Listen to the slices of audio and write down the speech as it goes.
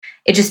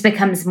it just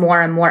becomes more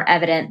and more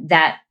evident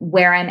that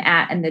where I'm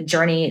at and the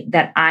journey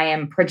that I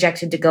am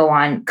projected to go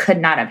on could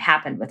not have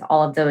happened with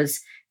all of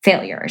those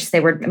failures. They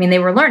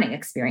were learning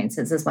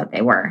experiences is what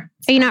they were.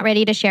 Are you not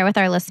ready to share with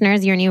our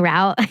listeners your new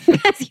route?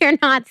 Because you're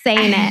not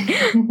saying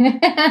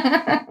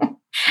it.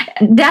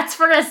 That's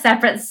for a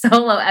separate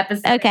solo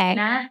episode. Okay.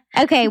 Anna.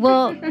 Okay.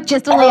 Well,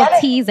 just a little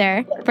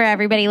teaser for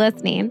everybody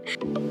listening.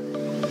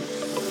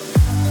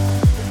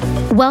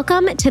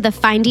 Welcome to the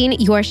Finding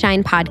Your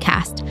Shine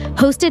podcast,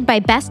 hosted by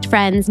best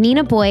friends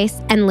Nina Boyce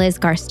and Liz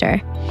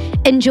Garster.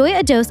 Enjoy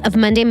a dose of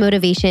Monday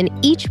motivation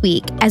each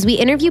week as we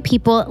interview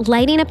people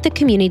lighting up the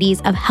communities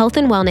of health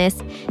and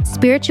wellness,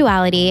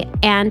 spirituality,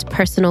 and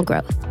personal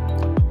growth.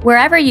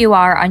 Wherever you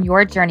are on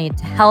your journey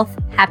to health,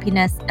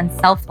 happiness, and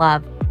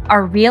self-love,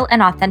 our real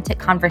and authentic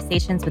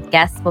conversations with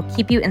guests will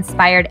keep you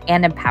inspired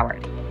and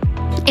empowered.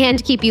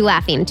 And keep you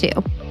laughing too.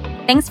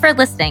 Thanks for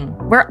listening.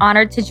 We're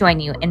honored to join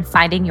you in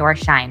finding your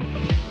shine.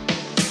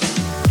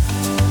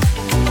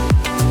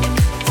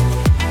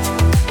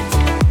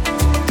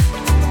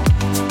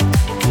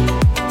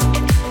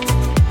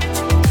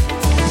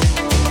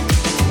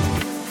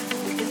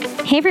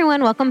 Hey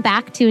everyone, welcome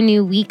back to a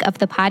new week of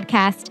the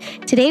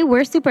podcast. Today,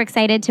 we're super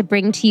excited to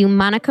bring to you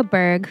Monica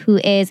Berg, who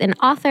is an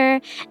author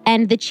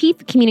and the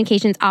Chief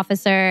Communications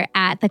Officer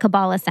at the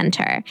Kabbalah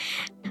Center.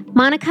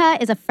 Monica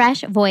is a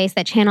fresh voice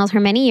that channels her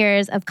many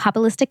years of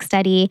Kabbalistic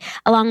study,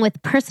 along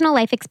with personal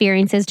life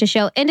experiences to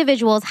show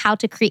individuals how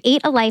to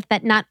create a life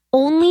that not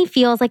only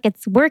feels like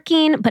it's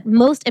working, but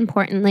most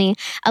importantly,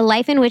 a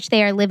life in which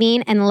they are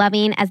living and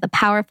loving as the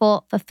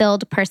powerful,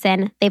 fulfilled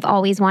person they've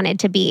always wanted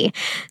to be.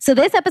 So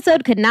this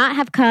episode could not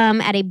have come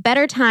at a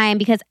better time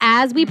because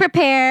as we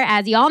prepare,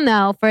 as you all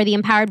know, for the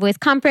Empowered Voice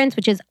Conference,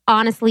 which is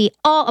honestly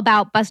all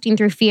about busting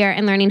through fear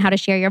and learning how to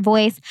share your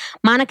voice,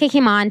 Monica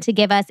came on to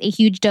give us a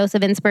huge dose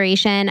of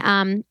inspiration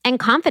and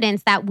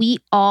confidence that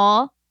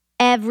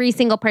every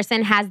single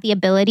person has the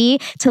ability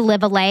to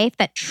live a life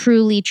that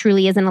truly,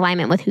 truly is in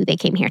alignment with who they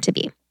came here to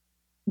be.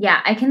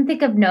 Yeah, I can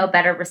think of no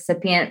better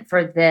recipient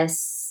for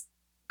this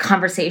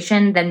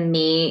conversation than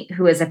me,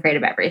 who is afraid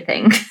of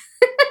everything.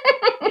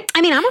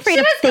 I mean, I'm afraid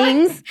of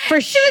things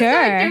for sure. She was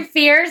going through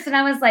fears, and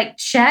I was like,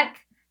 check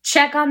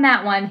on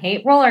that one.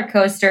 Hate roller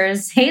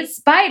coasters, hate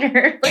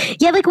spiders.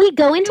 Yeah, like we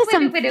go into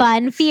some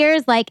fun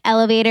fears like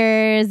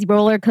elevators,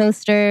 roller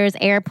coasters,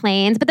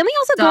 airplanes, but then we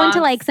also go into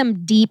like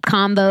some deep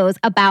combos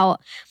about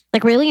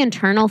like really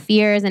internal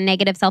fears and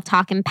negative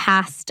self-talk and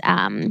past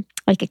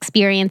like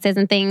experiences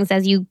and things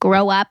as you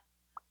grow up,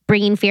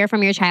 bringing fear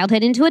from your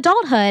childhood into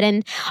adulthood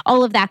and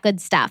all of that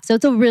good stuff. So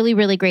it's a really,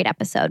 really great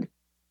episode.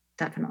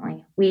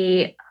 Definitely.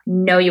 We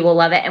know you will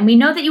love it. And we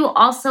know that you will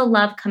also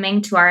love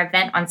coming to our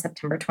event on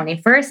September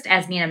 21st,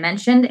 as Nina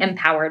mentioned,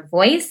 Empowered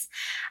Voice.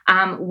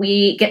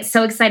 We get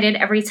so excited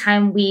every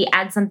time we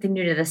add something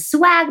new to the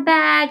swag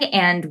bag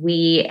and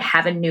we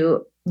have a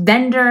new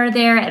vendor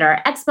there at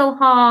our expo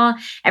hall.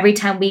 Every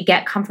time we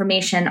get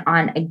confirmation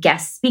on a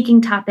guest speaking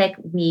topic,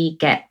 we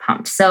get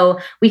pumped. So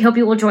we hope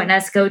you will join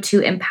us. Go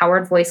to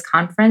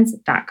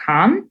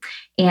empoweredvoiceconference.com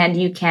and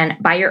you can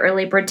buy your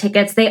early bird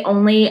tickets. They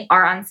only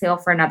are on sale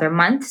for another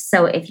month.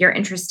 So if you're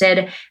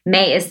interested,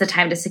 May is the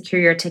time to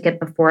secure your ticket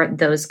before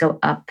those go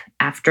up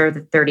after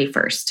the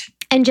 31st.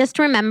 And just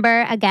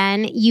remember,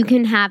 again, you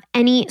can have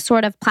any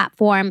sort of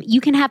platform.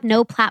 You can have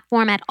no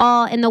platform at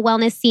all in the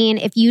wellness scene.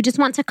 If you just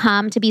want to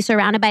come to be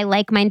surrounded by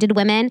like-minded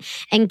women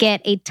and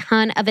get a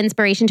ton of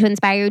inspiration to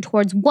inspire you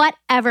towards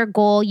whatever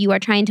goal you are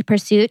trying to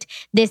pursue,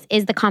 this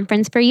is the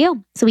conference for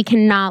you. So we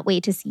cannot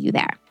wait to see you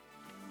there.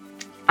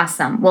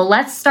 Awesome. Well,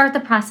 let's start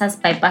the process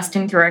by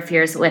busting through our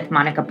fears with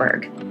Monica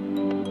Berg.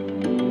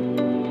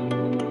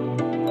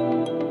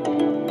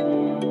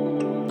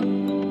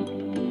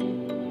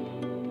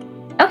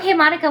 Okay,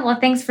 Monica, well,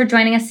 thanks for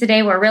joining us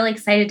today. We're really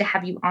excited to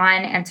have you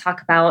on and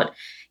talk about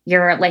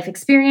your life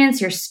experience,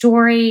 your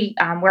story,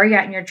 where you're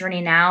at in your journey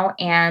now,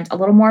 and a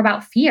little more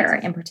about fear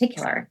in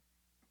particular.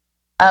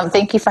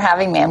 Thank you for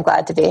having me. I'm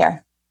glad to be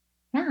here.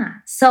 Yeah.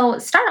 So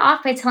start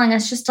off by telling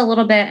us just a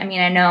little bit. I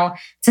mean, I know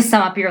to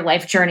sum up your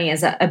life journey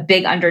is a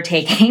big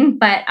undertaking,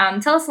 but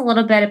tell us a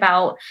little bit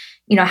about,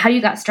 how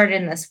you got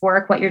started in this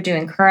work, what you're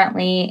doing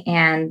currently,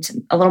 and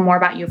a little more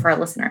about you for our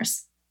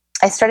listeners.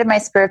 I started my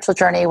spiritual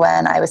journey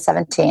when I was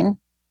 17,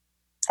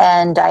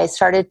 and I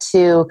started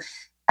to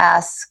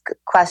ask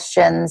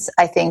questions,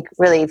 I think,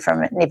 really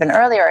from an even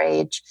earlier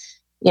age.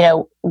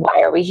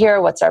 Why are we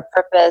here? What's our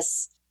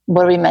purpose?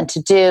 What are we meant to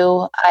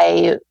do?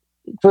 I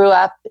grew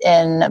up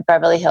in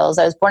Beverly Hills.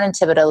 I was born in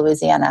Thibodaux,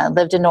 Louisiana.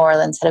 Lived in New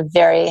Orleans, had a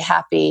very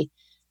happy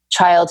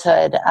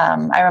childhood.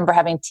 I remember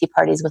having tea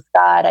parties with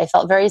God. I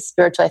felt very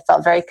spiritual. I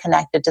felt very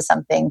connected to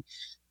something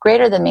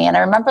greater than me. And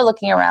I remember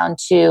looking around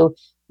to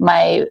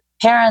my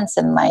parents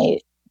and my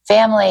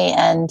family,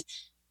 and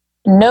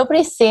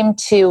nobody seemed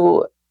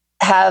to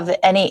have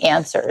any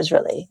answers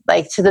really,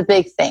 like to the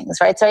big things,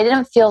 right? So I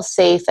didn't feel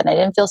safe and I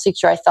didn't feel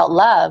secure. I felt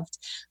loved,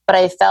 but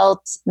I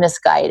felt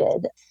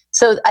misguided.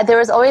 So there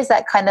was always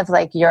that kind of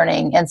like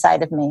yearning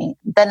inside of me.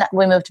 Then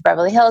we moved to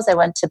Beverly Hills. I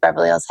went to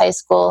Beverly Hills High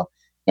School,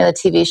 the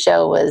TV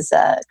show was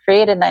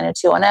created,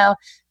 90210.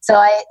 So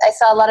I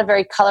saw a lot of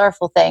very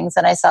colorful things,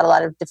 and I saw a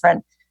lot of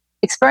different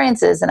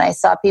experiences, and I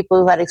saw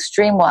people who had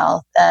extreme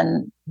wealth,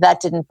 and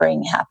that didn't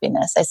bring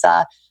happiness. I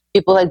saw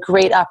people who had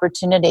great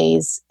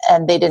opportunities,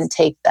 and they didn't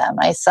take them.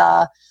 I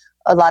saw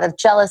a lot of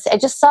jealousy. I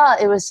just saw,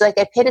 it was like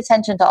I paid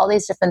attention to all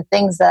these different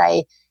things that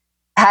I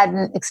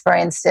hadn't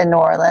experienced in New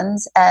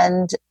Orleans.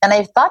 And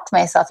I thought to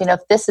myself, if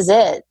this is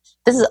it,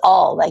 this is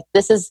all, like,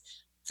 this is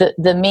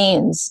the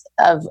means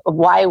of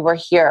why we're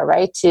here,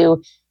 right?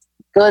 To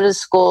go to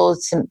school,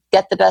 to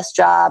get the best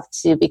job,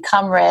 to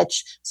become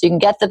rich, so you can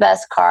get the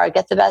best car,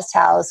 get the best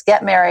house,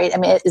 get married. I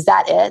mean, is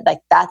that it? Like,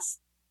 that's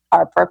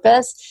our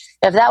purpose?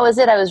 If that was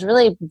it, I was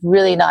really,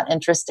 really not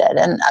interested.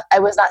 And I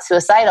was not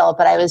suicidal,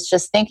 but I was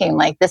just thinking,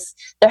 like, this,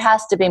 there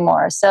has to be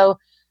more. So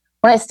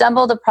when I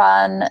stumbled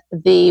upon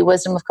the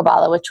wisdom of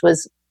Kabbalah, which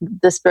was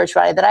the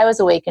spirituality that I was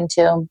awakened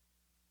to,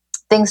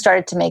 things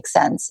started to make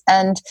sense.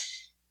 And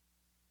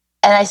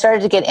I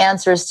started to get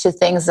answers to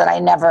things that I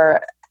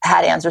never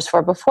had answers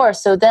for before.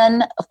 So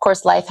then, of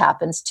course, life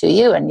happens to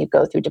you and you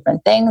go through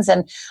different things.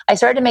 And I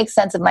started to make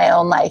sense of my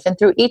own life. And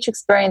through each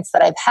experience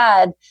that I've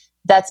had,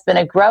 that's been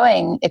a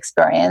growing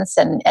experience.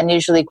 And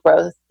usually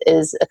growth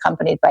is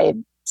accompanied by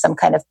some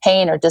kind of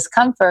pain or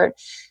discomfort.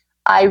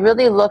 I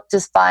really look to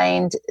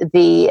find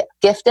the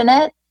gift in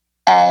it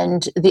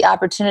and the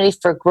opportunity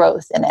for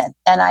growth in it.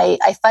 And I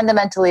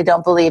fundamentally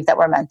don't believe that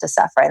we're meant to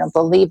suffer. I don't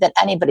believe that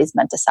anybody's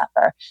meant to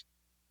suffer.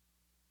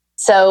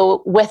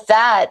 So with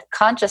that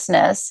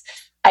consciousness,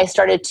 I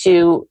started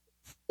to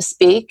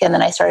speak, and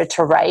then I started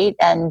to write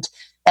and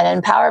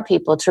empower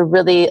people to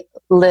really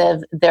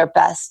live their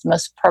best,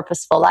 most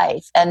purposeful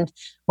life. And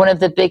one of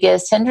the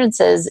biggest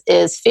hindrances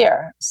is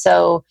fear.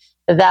 So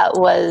that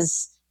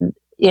was,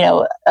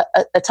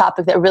 a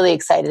topic that really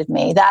excited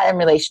me, that and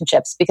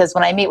relationships, because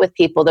when I meet with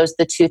people, those are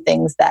the two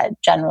things that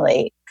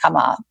generally come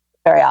up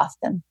very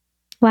often.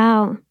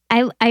 Wow.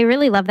 I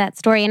really love that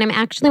story. And I'm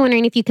actually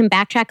wondering if you can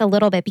backtrack a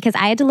little bit, because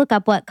I had to look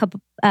up what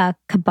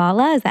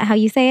Kabbalah, is that how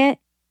you say it?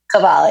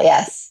 Kabbalah,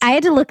 yes. I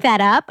had to look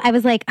that up. I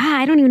was like,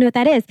 I don't even know what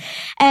that is.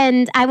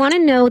 And I want to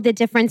know the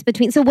difference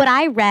between, so what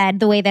I read,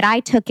 the way that I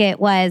took it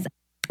was,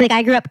 like,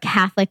 I grew up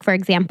Catholic, for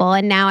example,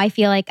 and now I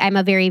feel like I'm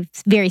a very,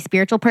 very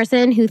spiritual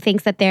person who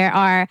thinks that there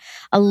are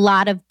a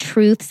lot of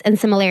truths and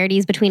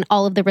similarities between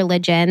all of the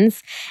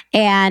religions.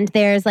 And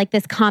there's like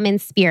this common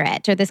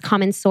spirit or this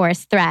common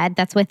source thread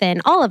that's within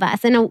all of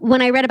us. And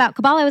when I read about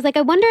Kabbalah, I was like,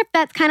 I wonder if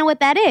that's kind of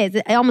what that is.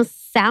 It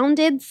almost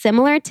sounded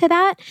similar to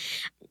that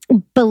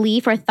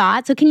belief or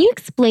thought. So can you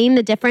explain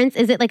the difference?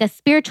 Is it like a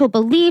spiritual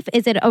belief?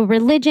 Is it a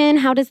religion?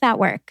 How does that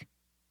work?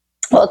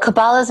 Well,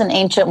 Kabbalah is an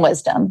ancient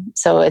wisdom.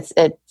 So it's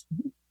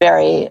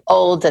very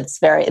old.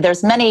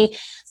 There's many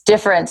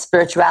different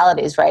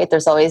spiritualities, right?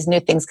 There's always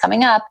new things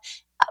coming up.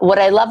 What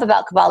I love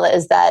about Kabbalah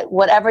is that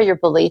whatever your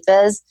belief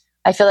is,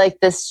 I feel like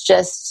this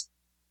just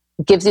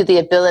gives you the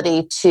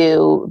ability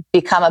to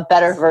become a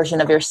better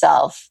version of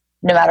yourself,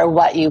 no matter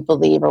what you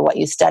believe or what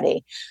you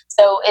study.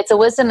 So it's a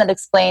wisdom that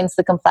explains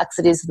the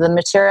complexities of the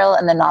material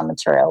and the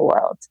non-material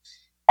world.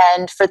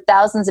 And for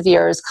thousands of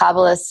years,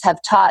 Kabbalists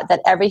have taught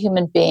that every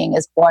human being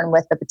is born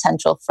with the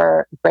potential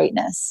for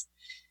greatness.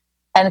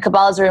 And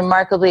Kabbalah is a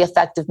remarkably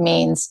effective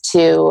means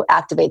to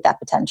activate that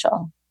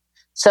potential.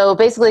 So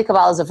basically,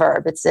 Kabbalah is a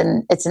verb. It's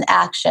an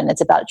action. It's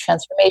about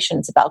transformation.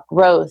 It's about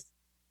growth.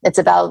 It's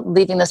about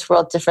leaving this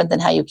world different than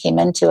how you came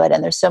into it.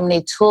 And there's so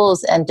many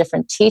tools and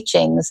different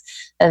teachings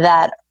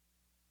that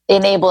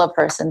enable a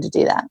person to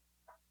do that.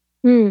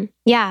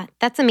 Yeah,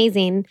 that's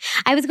amazing.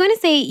 I was going to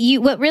say,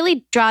 what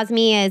really draws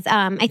me is,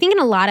 I think in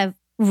a lot of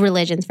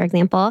religions, for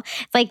example,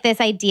 it's like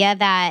this idea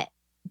that,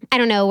 I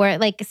don't know, we're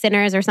like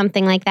sinners or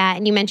something like that.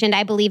 And you mentioned,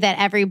 I believe that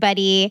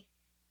everybody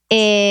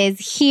is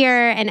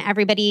here and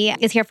everybody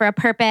is here for a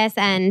purpose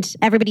and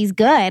everybody's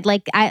good.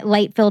 Like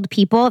light-filled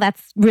people,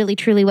 that's really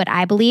truly what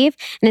I believe.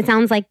 And it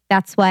sounds like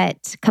that's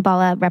what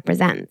Kabbalah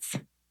represents.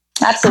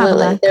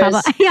 Absolutely.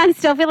 Kabbalah. Yeah, I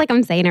still feel like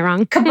I'm saying it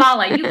wrong.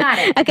 Kabbalah, you got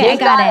it. Okay, I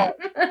got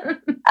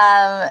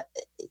it.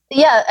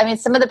 Yeah, I mean,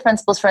 some of the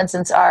principles, for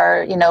instance,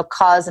 are,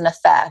 cause and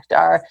effect,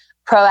 are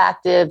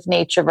proactive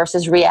nature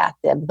versus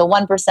reactive, the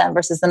 1%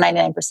 versus the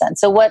 99%.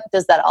 So what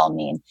does that all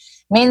mean?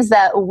 It means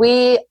that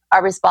we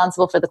are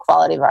responsible for the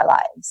quality of our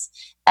lives.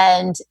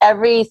 And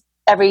every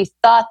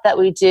thought that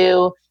we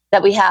do,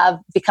 that we have,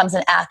 becomes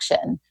an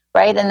action,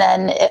 right? And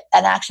then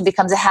an action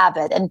becomes a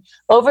habit. And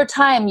over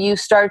time,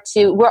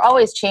 we're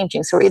always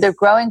changing. So we're either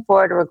growing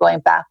forward or we're going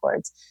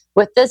backwards.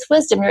 With this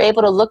wisdom, you're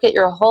able to look at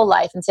your whole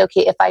life and say,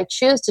 okay, if I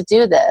choose to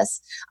do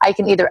this, I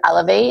can either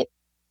elevate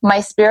my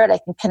spirit, I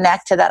can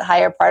connect to that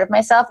higher part of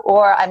myself,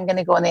 or I'm going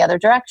to go in the other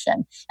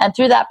direction. And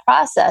through that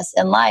process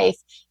in life,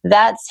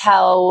 that's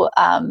how,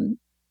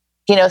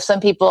 some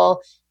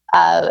people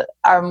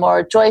are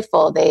more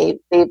joyful. They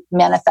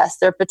manifest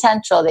their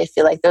potential. They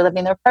feel like they're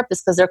living their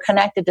purpose because they're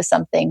connected to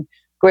something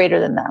greater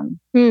than them.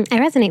 I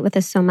resonate with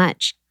this so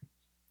much.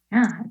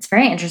 Yeah, it's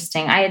very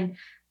interesting.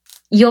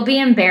 You'll be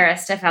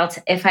embarrassed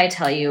if I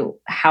tell you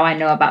how I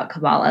know about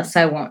Kabbalah,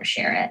 so I won't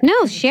share it.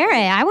 No, share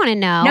it. I want to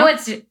know.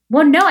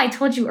 No, I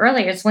told you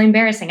earlier. It's really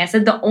embarrassing. I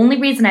said the only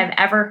reason I've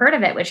ever heard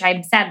of it, which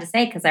I'm sad to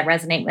say because I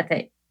resonate with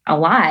it a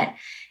lot,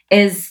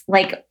 is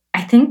like,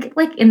 I think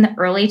like in the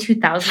early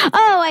 2000s.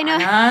 Oh, I know.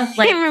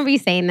 Like, I remember you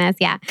saying this.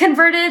 Yeah.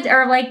 Converted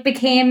or like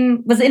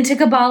was into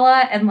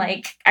Kabbalah. And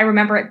like, I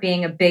remember it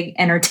being a big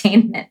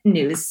entertainment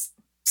news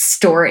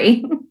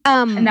story.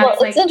 And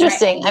that's it's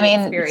interesting. I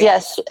mean,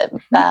 yes,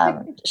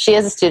 she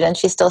is a student.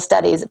 She still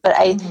studies. But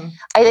I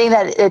think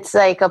that it's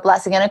like a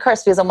blessing and a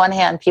curse because on one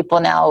hand, people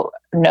now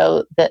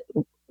know that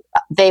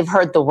they've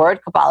heard the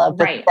word Kabbalah,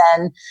 but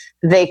then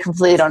they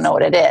completely don't know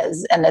what it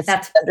is. And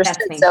that's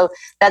understood. So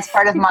that's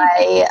part of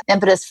my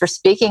impetus for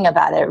speaking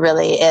about it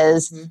really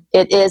is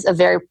it is a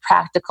very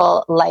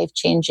practical,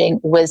 life-changing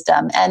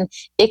wisdom. And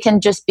it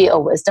can just be a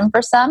wisdom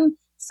for something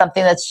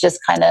that's just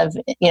kind of,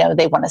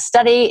 they want to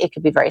study. It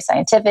could be very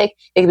scientific.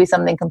 It could be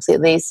something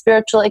completely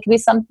spiritual. It could be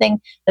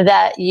something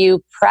that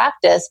you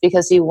practice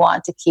because you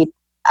want to keep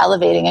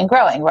elevating and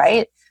growing,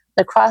 right?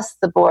 Across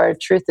the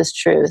board, truth is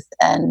truth.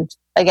 And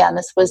again,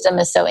 this wisdom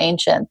is so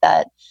ancient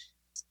that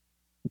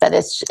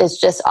it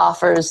just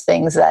offers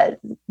things that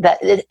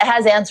it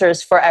has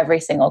answers for every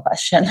single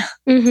question.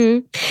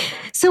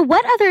 So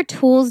what other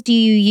tools do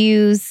you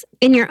use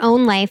in your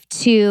own life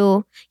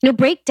to,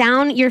 break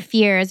down your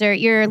fears or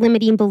your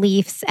limiting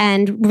beliefs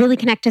and really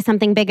connect to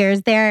something bigger?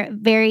 Is there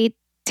very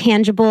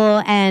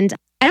tangible and,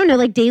 I don't know,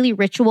 like daily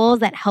rituals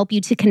that help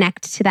you to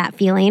connect to that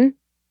feeling?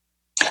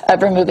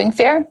 Of removing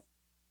fear?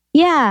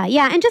 Yeah.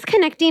 And just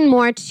connecting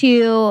more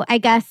to, I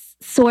guess,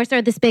 source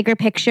or this bigger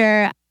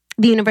picture,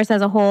 the universe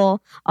as a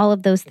whole, all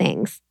of those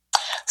things.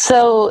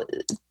 So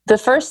the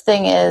first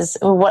thing is,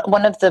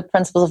 one of the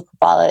principles of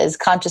Kabbalah is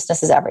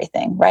consciousness is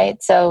everything,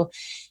 right? So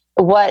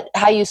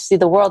how you see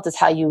the world is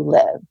how you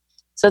live.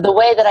 So the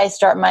way that I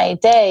start my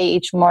day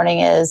each morning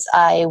is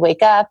I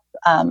wake up,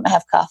 I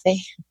have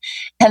coffee,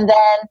 and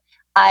then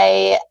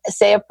I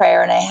say a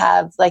prayer and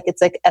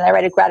and I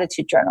write a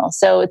gratitude journal.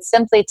 So it's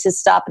simply to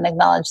stop and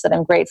acknowledge that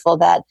I'm grateful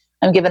that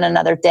I'm given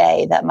another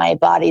day, that my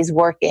body's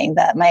working,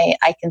 that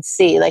I can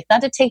see, like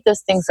not to take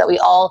those things that we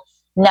all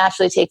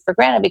naturally take for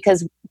granted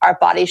because our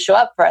bodies show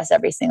up for us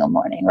every single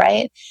morning,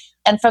 right?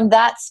 And from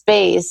that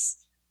space,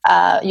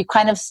 you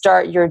kind of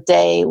start your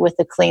day with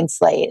a clean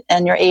slate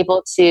and you're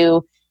able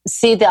to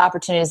see the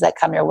opportunities that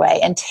come your way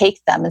and take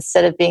them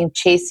instead of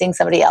chasing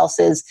somebody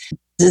else's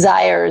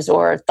desires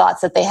or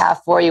thoughts that they have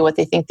for you, what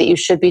they think that you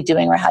should be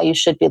doing or how you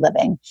should be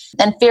living.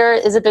 And fear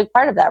is a big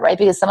part of that, right?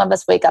 Because some of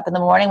us wake up in the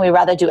morning, we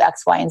rather do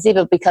X, Y, and Z,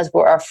 but because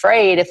we're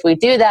afraid if we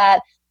do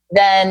that,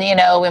 then,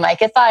 we might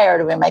get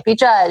fired or we might be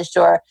judged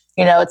or,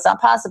 it's not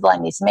possible. I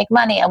need to make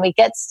money. And we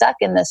get stuck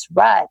in this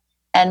rut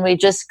and we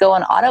just go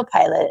on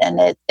autopilot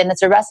and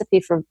it's a recipe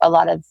for a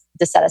lot of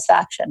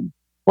dissatisfaction.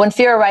 When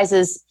fear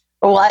arises,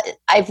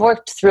 I've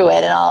worked through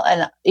it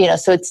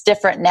so it's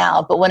different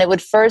now. But when it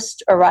would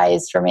first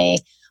arise for me,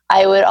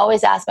 I would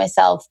always ask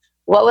myself,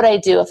 what would I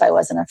do if I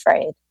wasn't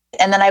afraid?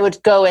 And then I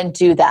would go and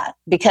do that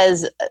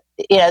because,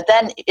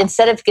 then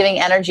instead of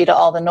giving energy to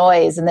all the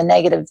noise and the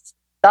negative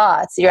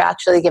thoughts, you're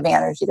actually giving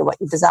energy to what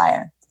you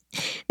desire.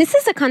 This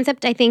is a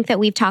concept I think that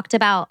we've talked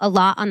about a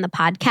lot on the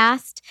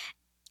podcast.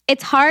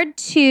 It's hard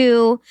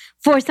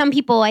for some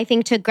people, I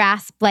think, to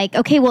grasp like,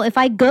 okay, well, if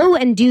I go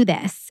and do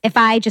this, if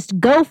I just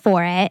go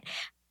for it,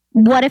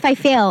 what if I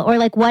fail? Or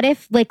like, what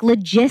if like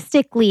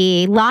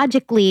logistically,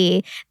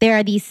 logically, there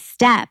are these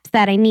steps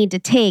that I need to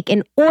take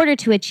in order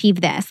to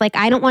achieve this? Like,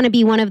 I don't want to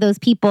be one of those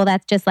people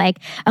that's just like,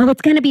 oh,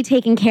 it's going to be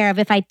taken care of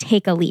if I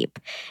take a leap.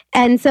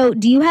 And so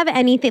do you have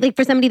anything, like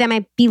for somebody that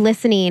might be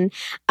listening,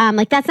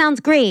 like that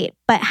sounds great,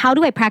 but how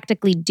do I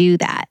practically do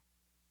that?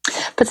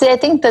 But see, I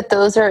think that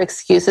those are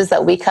excuses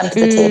that we come to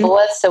the table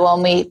with. So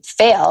when we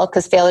fail,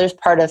 because failure is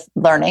part of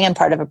learning and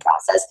part of a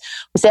process,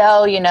 we say,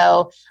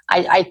 "Oh,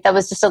 I that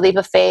was just a leap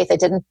of faith. I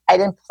didn't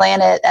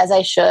plan it as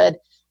I should."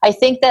 I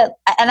think that,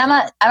 and I'm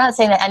not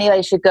saying that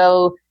anybody should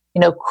go,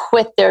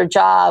 quit their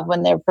job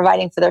when they're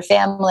providing for their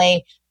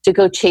family to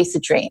go chase a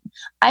dream.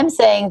 I'm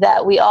saying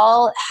that we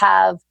all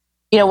have.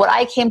 What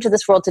I came to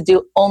this world to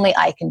do, only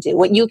I can do.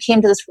 What you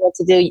came to this world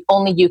to do,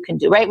 only you can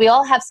do, right? We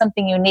all have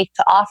something unique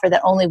to offer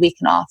that only we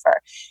can offer.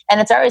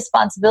 And it's our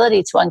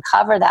responsibility to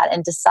uncover that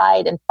and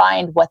decide and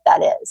find what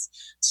that is.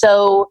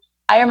 So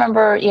I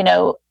remember,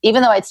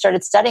 even though I'd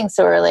started studying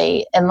so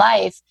early in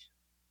life,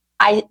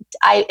 I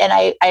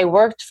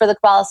worked for the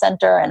Kabbalah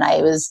Center and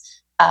I was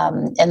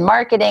in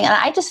marketing. And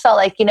I just felt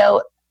like,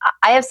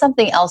 I have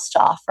something else to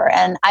offer.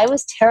 And I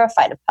was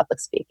terrified of public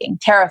speaking,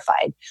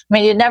 terrified. I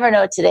mean, you'd never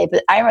know it today,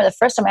 but I remember the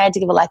first time I had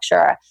to give a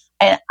lecture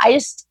and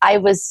I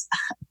was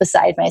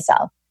beside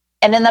myself.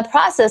 And in the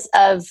process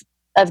of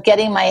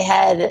getting my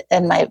head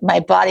and my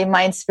body,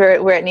 mind,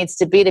 spirit where it needs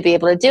to be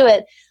able to do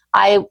it,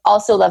 I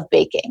also love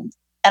baking.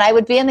 And I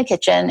would be in the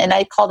kitchen and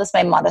I call this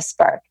my modest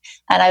spark.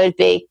 And I would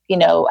bake,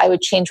 I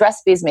would change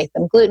recipes, make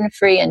them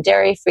gluten-free and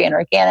dairy-free and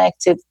organic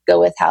to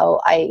go with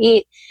how I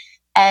eat.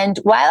 And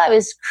while I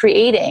was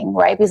creating,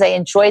 right, because I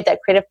enjoyed that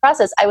creative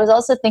process, I was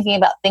also thinking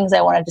about things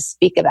I wanted to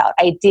speak about,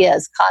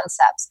 ideas,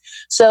 concepts.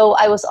 So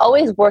I was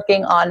always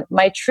working on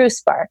my true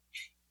spark.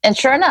 And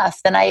sure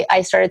enough, then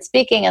I started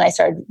speaking and I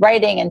started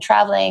writing and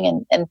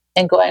traveling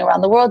and going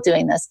around the world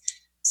doing this.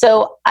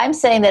 So I'm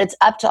saying that it's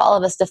up to all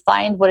of us to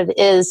find what it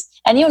is.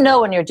 And you know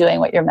when you're doing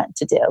what you're meant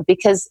to do,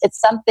 because it's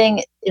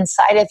something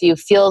inside of you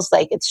feels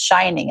like it's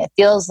shining. It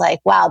feels like,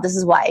 wow, this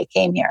is why I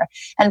came here.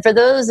 And for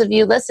those of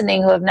you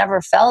listening who have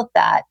never felt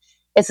that,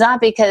 it's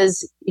not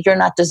because you're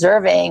not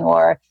deserving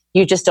or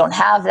you just don't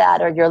have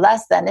that or you're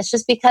less than. It's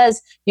just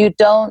because you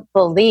don't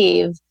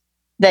believe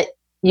that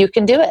you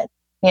can do it.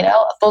 You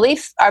know,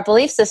 our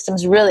belief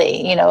systems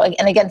really, you know,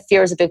 and again,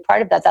 fear is a big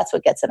part of that. That's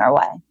what gets in our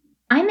way.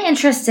 I'm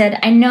interested.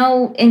 I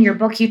know in your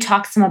book, you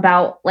talk some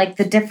about like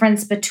the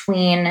difference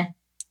between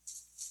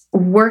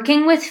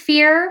working with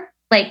fear,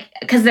 like,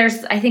 because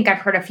I think I've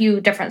heard a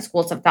few different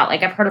schools of thought.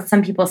 Like I've heard of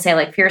some people say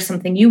like fear is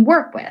something you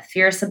work with,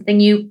 fear is something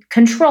you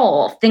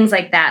control, things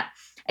like that.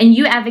 And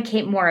you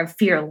advocate more of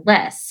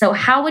fearless. So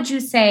how would you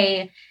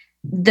say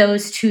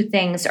those two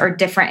things are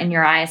different in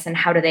your eyes and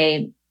how do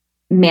they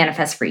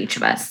manifest for each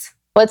of us?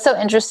 Well, it's so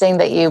interesting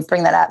that you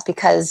bring that up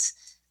because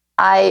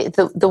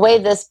the way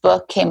this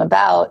book came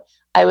about,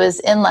 I was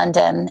in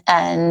London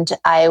and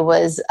I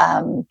was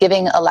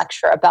giving a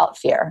lecture about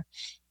fear.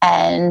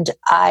 And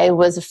I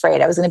was afraid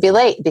I was going to be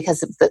late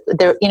because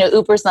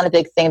Uber's not a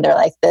big thing. They're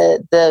like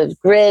the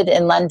grid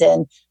in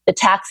London, the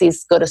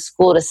taxis go to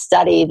school to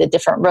study the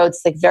different roads,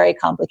 like very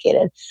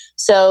complicated.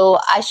 So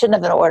I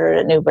shouldn't have ordered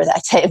an Uber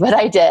that day, but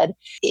I did.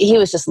 He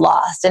was just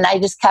lost. And I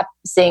just kept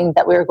seeing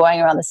that we were going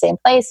around the same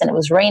place and it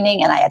was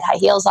raining and I had high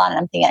heels on and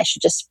I'm thinking I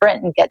should just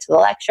sprint and get to the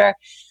lecture.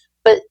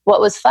 But what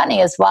was funny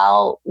is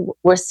while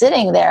we're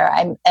sitting there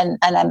I'm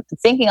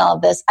thinking all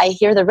of this, I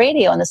hear the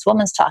radio and this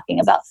woman's talking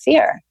about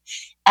fear.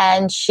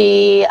 And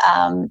she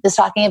is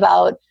talking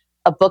about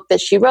a book that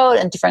she wrote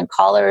and different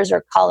callers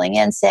are calling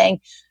in saying,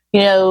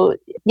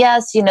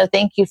 yes,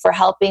 thank you for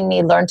helping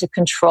me learn to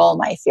control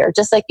my fear,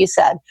 just like you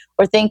said,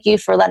 or thank you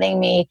for letting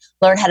me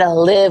learn how to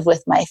live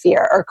with my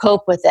fear or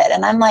cope with it.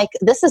 And I'm like,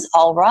 this is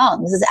all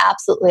wrong. This is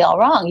absolutely all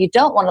wrong. You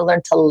don't want to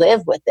learn to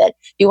live with it.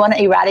 You want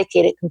to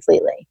eradicate it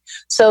completely.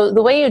 So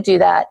the way you do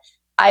that,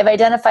 I've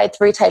identified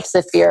 3 types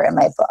of fear in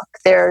my book.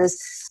 There's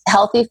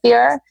healthy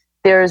fear,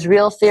 there's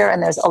real fear,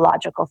 and there's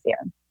illogical fear.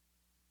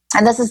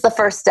 And this is the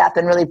first step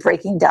in really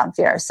breaking down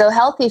fear. So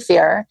healthy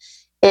fear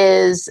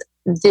is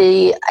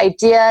the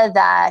idea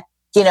that,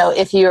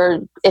 if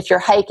you're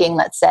hiking,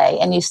 let's say,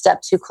 and you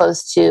step too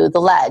close to the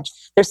ledge,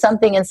 there's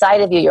something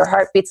inside of you, your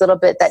heart beats a little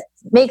bit that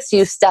makes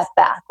you step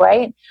back,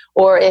 right?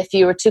 Or if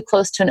you were too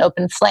close to an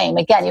open flame,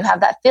 again, you have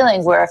that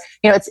feeling where,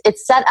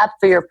 it's set up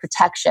for your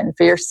protection,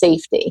 for your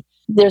safety.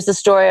 There's the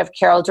story of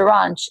Carol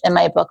Durant in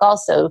my book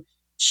also.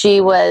 She's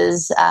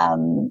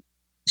from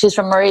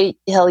Murray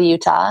Hill,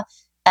 Utah.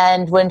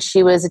 And when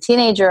she was a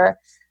teenager,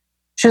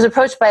 she was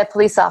approached by a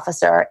police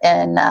officer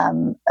in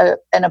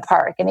a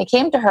park. And he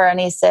came to her and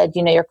he said,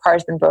 your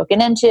car's been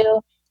broken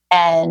into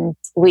and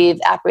we've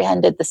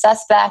apprehended the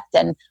suspect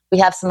and we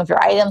have some of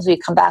your items. Will you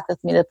come back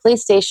with me to the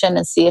police station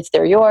and see if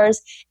they're yours?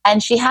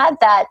 And she had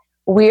that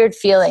weird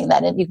feeling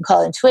that you can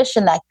call it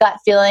intuition, that gut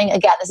feeling.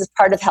 Again, this is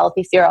part of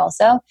healthy fear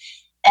also.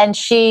 And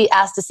she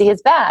asked to see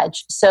his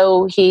badge.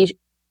 So he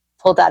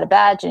pulled out a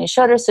badge and he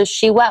showed her. So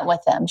she went with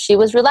him. She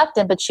was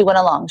reluctant, but she went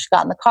along. She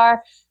got in the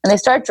car and they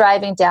start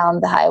driving down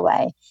the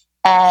highway.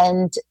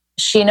 And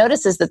she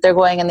notices that they're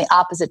going in the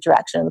opposite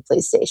direction of the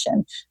police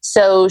station.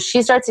 So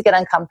she starts to get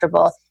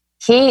uncomfortable.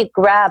 He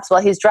grabs,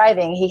 while he's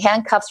driving, he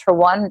handcuffs her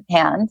one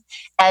hand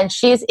and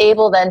she's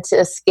able then to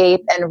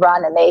escape and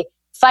run. And they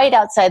fight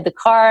outside the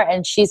car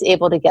and she's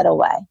able to get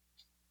away.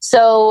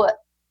 So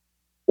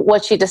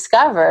what she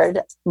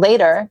discovered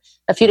later,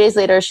 a few days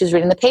later, she was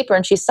reading the paper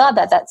and she saw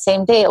that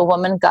same day a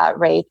woman got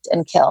raped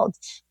and killed.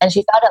 And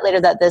she found out later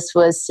that this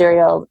was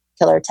serial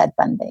killer Ted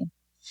Bundy.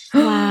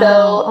 Wow.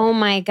 So, oh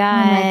my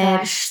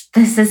gosh.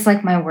 This is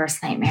like my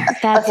worst nightmare.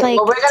 That's okay,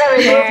 we're going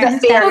to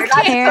remove the fear.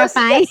 That's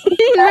terrifying.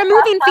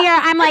 Removing fear,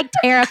 I'm like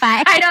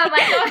terrified. I know, I'm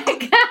like, oh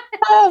my God.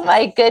 Oh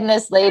my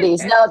goodness,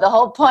 ladies. No, the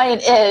whole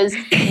point is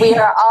we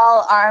are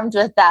all armed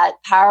with that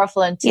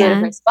powerful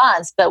intuitive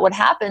response. But what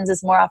happens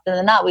is more often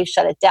than not, we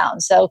shut it down.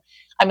 So,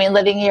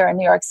 living here in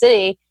New York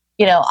City,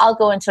 I'll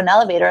go into an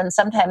elevator and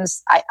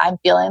sometimes I'm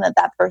feeling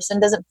that person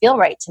doesn't feel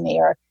right to me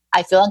or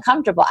I feel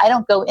uncomfortable. I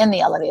don't go in the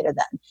elevator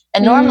then.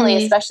 And normally,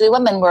 especially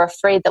women, we're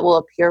afraid that we'll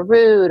appear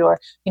rude or,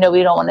 we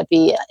don't want to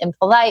be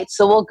impolite.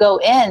 So we'll go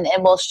in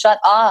and we'll shut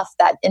off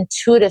that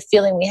intuitive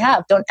feeling we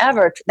have.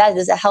 That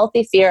is a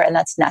healthy fear and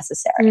that's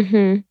necessary.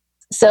 Mm-hmm.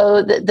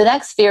 So the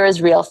next fear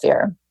is real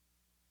fear.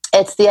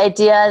 It's the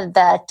idea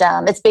that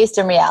it's based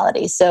in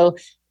reality. So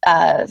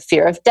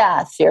fear of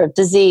death, fear of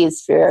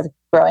disease, fear of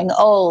growing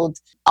old,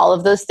 all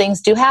of those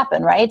things do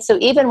happen, right? So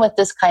even with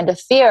this kind of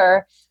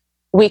fear,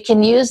 we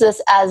can use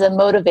this as a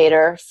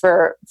motivator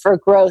for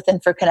growth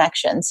and for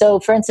connection. So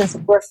for instance,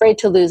 if we're afraid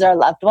to lose our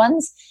loved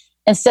ones,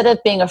 instead of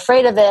being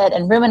afraid of it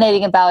and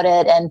ruminating about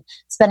it and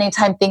spending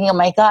time thinking, oh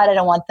my God, I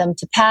don't want them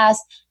to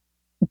pass,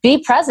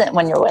 be present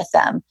when you're with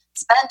them.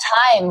 Spend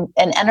time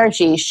and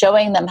energy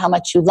showing them how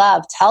much you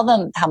love. Tell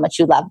them how much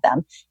you love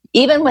them.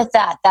 Even with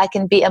that, that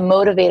can be a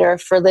motivator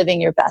for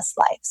living your best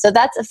life. So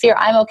that's a fear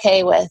I'm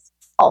okay with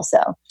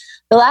also.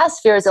 The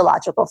last fear is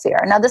illogical fear.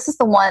 Now, this is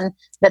the one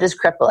that is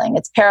crippling.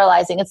 It's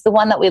paralyzing. It's the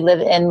one that we live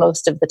in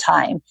most of the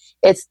time.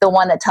 It's the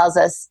one that tells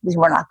us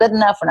we're not good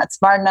enough, we're not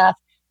smart enough,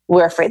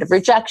 we're afraid of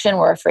rejection,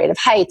 we're afraid of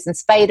heights and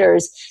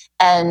spiders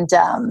and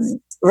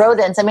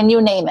rodents. I mean,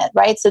 you name it,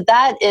 right? So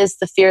that is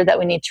the fear that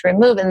we need to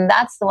remove. And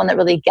that's the one that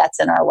really gets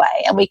in our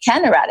way. And we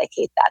can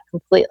eradicate that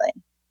completely.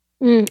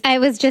 I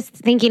was just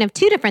thinking of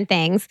two different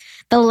things.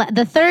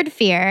 The third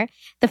fear,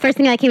 the first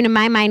thing that came to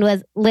my mind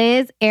was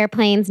Liz,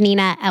 airplanes,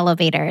 Nina,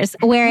 elevators,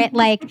 where it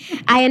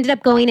I ended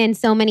up going in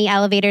so many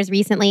elevators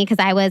recently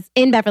because I was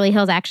in Beverly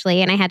Hills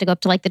actually, and I had to go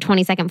up to the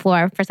 22nd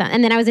floor for some.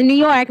 And then I was in New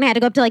York and I had to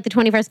go up to the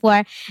 21st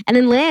floor. And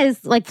then Liz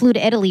flew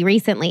to Italy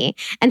recently.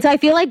 And so I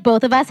feel like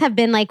both of us have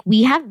been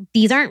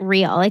these aren't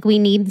real. We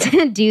need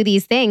to do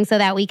these things so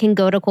that we can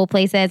go to cool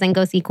places and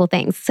go see cool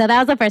things. So that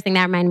was the first thing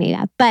that reminded me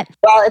of. But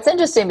well, it's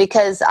interesting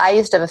because I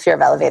used to have a fear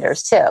of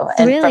elevators too.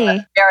 And really? From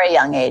a very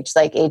young age,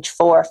 age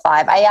 4 or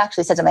 5, I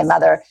actually said to my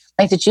mother,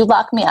 did you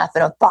lock me up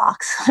in a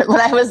box when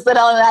I was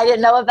little and I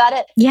didn't know about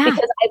it? Yeah.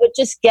 Because I would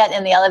just get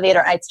in the elevator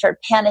and I'd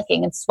start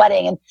panicking and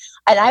sweating.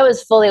 And I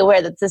was fully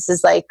aware that this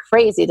is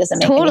crazy. It doesn't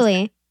make any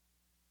sense.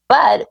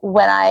 But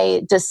when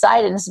I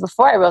decided, and this is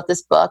before I wrote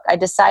this book, I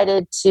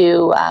decided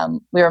to,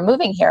 we were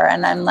moving here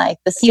and I'm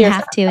this you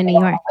have to in New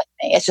York. With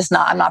me. It's just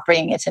not, I'm not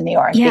bringing it to New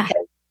York because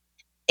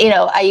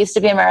I used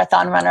to be a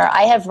marathon runner.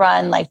 I have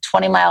run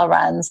 20-mile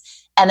runs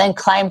and then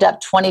climbed up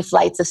 20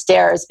 flights of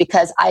stairs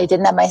because I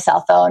didn't have my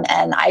cell phone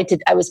and I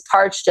was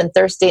parched and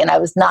thirsty and I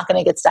was not going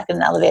to get stuck in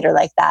an elevator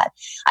like that.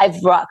 I've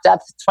walked up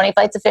 20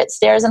 flights of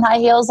stairs in high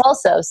heels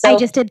also. So I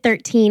just did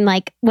 13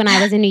 when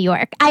I was in New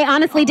York. I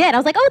honestly did. I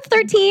was it's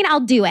 13. I'll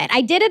do it.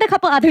 I did it a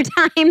couple other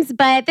times,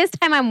 but this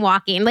time I'm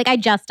walking. I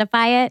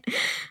justify it.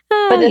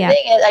 But the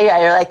thing is,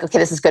 you're okay,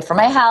 this is good for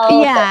my health.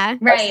 Yeah,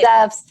 right.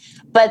 Steps.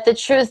 But the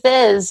truth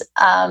is,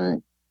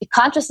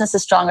 consciousness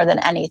is stronger than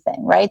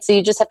anything, right? So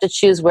you just have to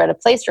choose where to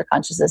place your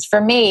consciousness. For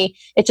me,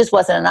 it just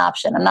wasn't an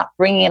option. I'm not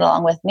bringing it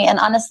along with me. And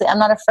honestly, I'm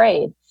not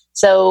afraid.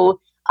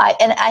 So I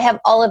have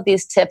all of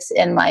these tips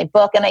in my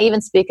book. And I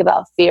even speak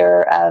about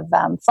fear of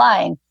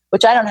flying,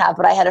 which I don't have.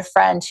 But I had a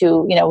friend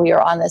who, we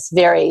were on this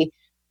very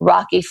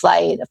rocky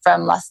flight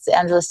from Los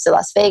Angeles to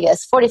Las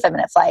Vegas,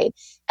 45-minute flight.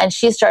 And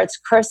she starts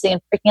cursing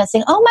and freaking out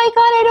saying, oh my God,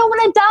 I don't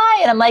want to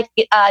die. And I'm like,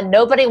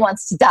 nobody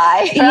wants to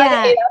die. Right?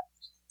 Yeah.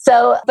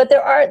 So, but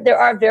there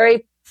are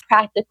very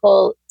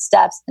practical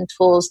steps and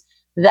tools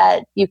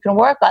that you can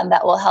work on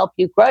that will help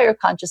you grow your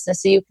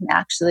consciousness so you can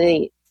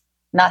actually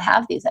not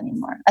have these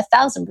anymore.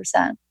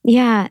 1,000%.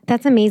 Yeah,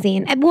 that's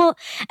amazing. And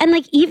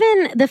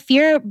even the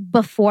fear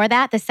before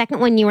that, the second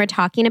one you were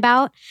talking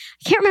about,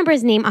 I can't remember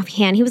his name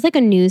offhand. He was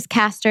a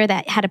newscaster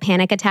that had a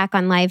panic attack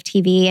on live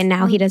TV and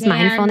now he does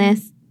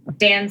mindfulness.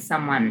 Dan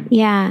someone.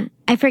 Yeah,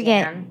 I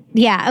forget. Dan.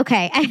 Yeah,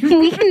 okay.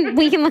 we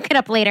can look it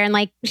up later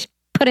and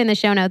put in the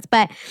show notes.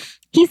 But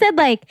he said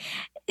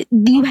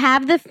you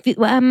have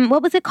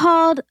what was it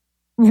called?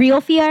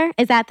 Real fear?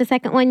 Is that the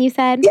second one you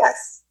said?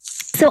 Yes.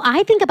 So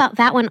I think about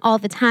that one all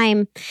the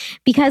time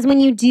because when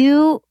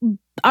you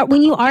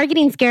are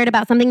getting scared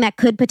about something that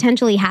could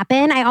potentially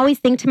happen, I always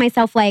think to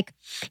myself,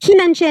 he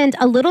mentioned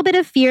a little bit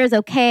of fear is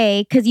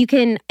okay because you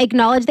can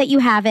acknowledge that you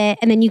have it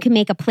and then you can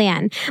make a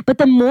plan. But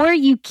the more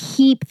you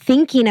keep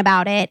thinking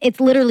about it, it's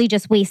literally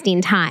just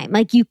wasting time.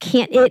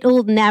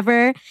 It'll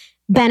never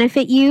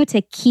benefit you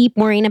to keep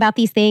worrying about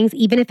these things,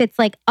 even if it's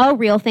a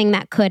real thing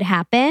that could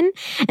happen.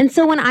 And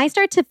so when I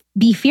start to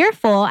be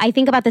fearful, I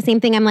think about the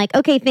same thing. I'm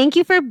okay, thank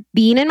you for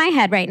being in my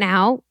head right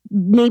now.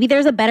 Maybe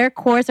there's a better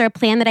course or a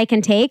plan that I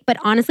can take. But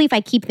honestly, if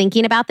I keep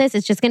thinking about this,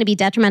 it's just going to be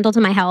detrimental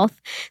to my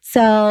health.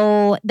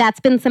 So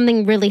that's been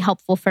something really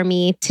helpful for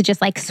me to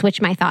just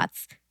switch my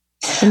thoughts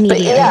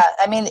immediately. But yeah,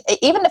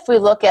 even if we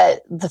look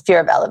at the fear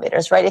of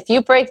elevators, right? If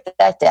you break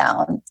that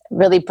down,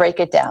 really break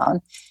it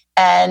down,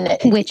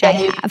 which I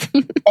have.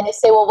 And you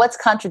say, well, what's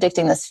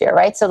contradicting this fear,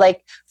 right? So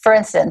for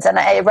instance, and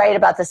I write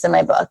about this in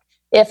my book,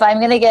 if I'm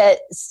going to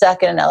get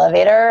stuck in an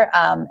elevator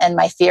and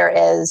my fear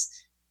is,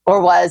 or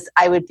was,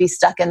 I would be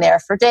stuck in there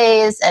for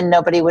days and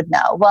nobody would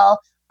know. Well,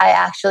 I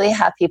actually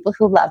have people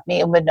who love me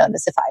and would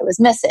notice if I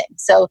was missing.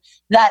 So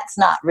that's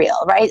not real,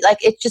 right?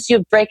 It's just,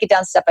 you break it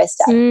down step by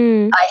step.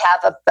 I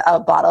have a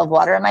bottle of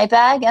water in my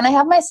bag and I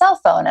have my cell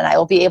phone and I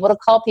will be able to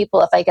call people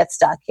if I get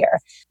stuck here.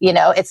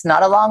 It's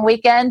not a long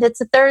weekend.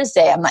 It's a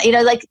Thursday. I'm not,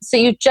 so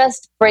you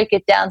just break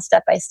it down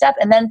step by step.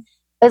 And then,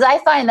 because I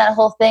find that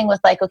whole thing with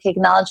okay,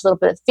 acknowledge a little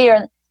bit of fear.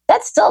 And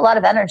that's still a lot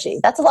of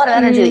energy. That's a lot of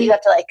energy that you have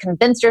to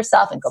convince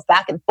yourself and go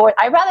back and forth.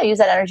 I'd rather use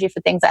that energy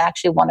for things I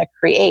actually want to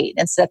create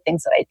instead of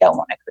things that I don't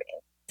want to create.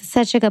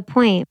 Such a good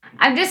point.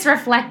 I'm just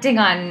reflecting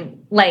on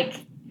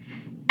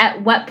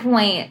at what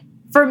point,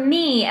 for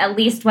me, at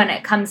least when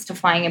it comes to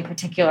flying in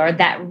particular,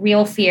 that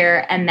real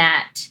fear and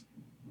that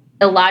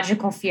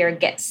illogical fear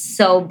gets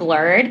so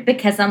blurred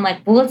because I'm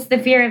like, well, it's the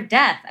fear of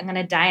death. I'm going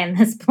to die in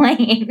this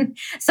plane.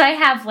 So I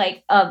have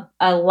like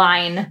a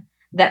line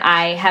that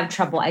I have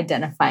trouble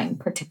identifying,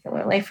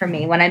 particularly for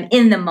me when I'm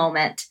in the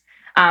moment.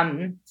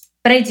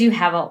 But I do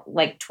have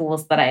like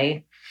tools that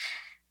I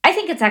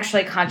think it's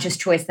actually a conscious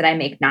choice that I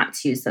make not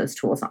to use those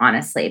tools,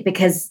 honestly,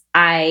 because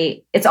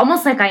it's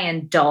almost like I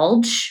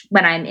indulge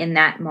when I'm in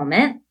that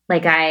moment.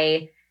 Like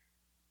I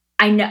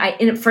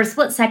know for a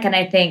split second,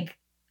 I think,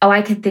 oh,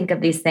 I could think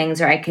of these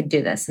things or I could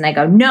do this. And I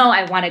go, no,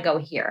 I want to go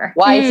here.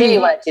 Why do you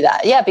want to do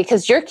that? Yeah,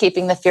 because you're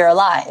keeping the fear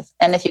alive.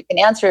 And if you can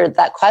answer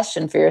that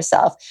question for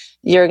yourself,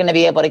 you're going to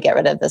be able to get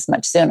rid of this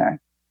much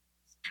sooner.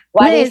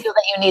 Why do you feel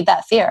that you need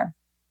that fear?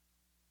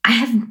 I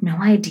have no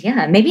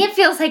idea. Maybe it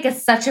feels like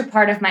it's such a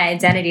part of my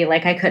identity,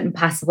 like I couldn't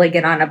possibly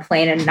get on a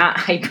plane and not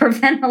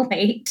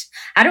hyperventilate.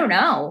 I don't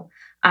know.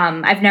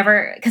 I've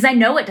never, because I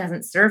know it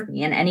doesn't serve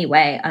me in any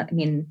way. I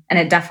mean, and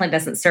it definitely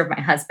doesn't serve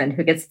my husband,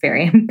 who gets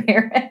very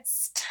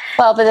embarrassed.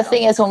 Well, but the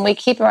thing is, when we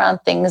keep around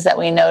things that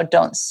we know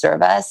don't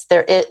serve us,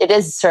 it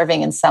is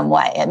serving in some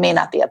way. It may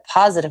not be a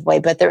positive way,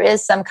 but there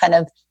is some kind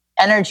of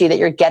energy that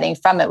you're getting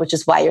from it, which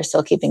is why you're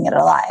still keeping it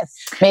alive.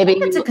 Maybe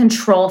it's a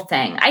control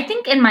thing. I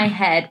think in my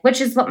head,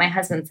 which is what my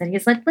husband said,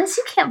 he's like, Liz,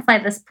 you can't fly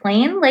this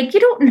plane. Like, you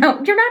don't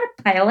know, you're not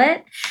a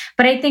pilot.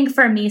 But I think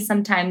for me,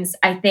 sometimes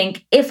I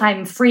think if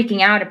I'm freaking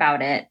out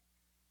about it,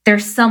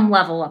 there's some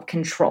level of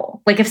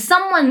control. Like if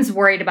someone's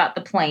worried about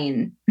the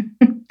plane,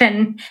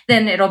 then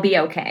it'll be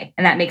okay.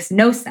 And that makes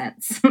no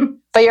sense.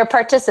 But you're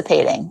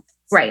participating.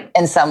 Right.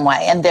 In some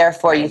way. And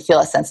therefore you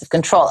feel a sense of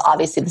control.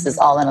 Obviously, this is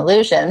all an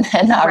illusion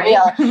and not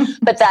real.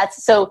 But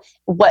so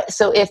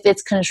if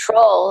it's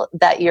control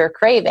that you're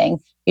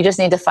craving, you just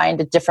need to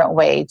find a different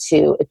way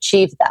to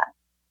achieve that.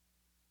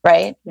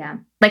 Right? Yeah.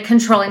 Like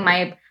controlling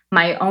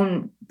my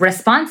own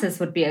responses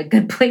would be a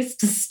good place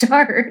to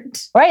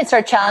start. Right.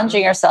 Start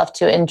challenging yourself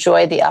to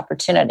enjoy the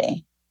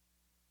opportunity.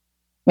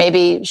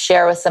 Maybe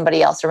share with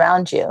somebody else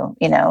around you.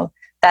 You know,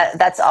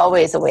 that's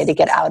always a way to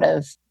get out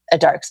of a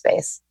dark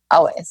space.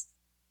 Always.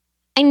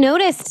 I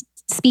noticed,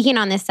 speaking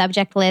on this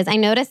subject, Liz, I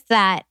noticed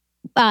that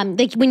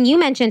like when you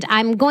mentioned,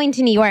 I'm going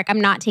to New York,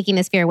 I'm not taking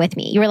this fear with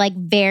me. You were like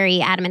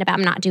very adamant about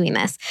I'm not doing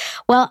this.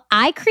 Well,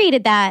 I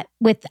created that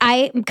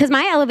because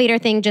my elevator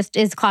thing just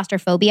is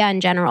claustrophobia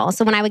in general.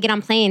 So when I would get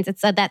on planes,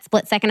 it's that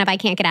split second of I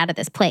can't get out of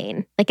this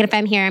plane. Like if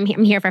I'm here, I'm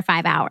here for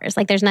 5 hours.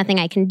 Like there's nothing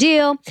I can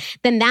do.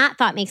 Then that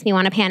thought makes me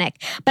want to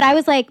panic. But I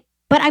was like,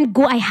 but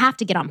I have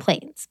to get on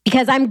planes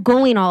because I'm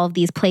going all of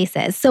these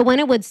places. So when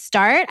it would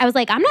start, I was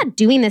like, I'm not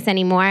doing this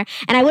anymore.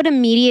 And I would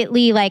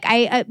immediately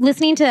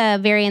listening to a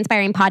very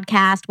inspiring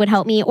podcast would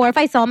help me. Or if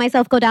I saw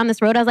myself go down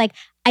this road, I was like,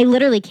 I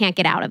literally can't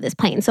get out of this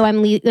plane. So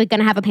I'm going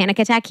to have a panic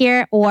attack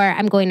here or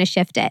I'm going to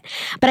shift it.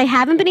 But I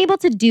haven't been able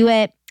to do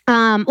it.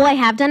 I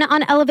have done it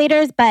on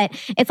elevators, but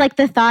it's like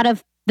the thought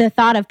of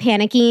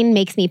panicking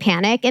makes me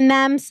panic in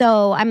them.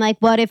 So I'm like,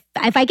 what if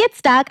I get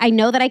stuck? I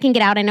know that I can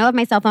get out. I know I have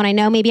my cell phone. I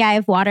know maybe I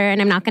have water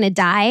and I'm not going to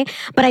die,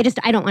 but I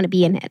don't want to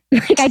be in it.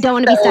 Like I don't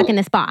want to be stuck in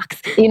this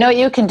box. You know what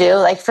you can do?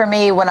 Like for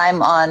me, when I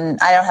don't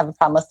have a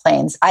problem with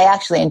planes. I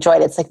actually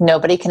enjoyed it. It's like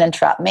nobody can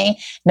interrupt me.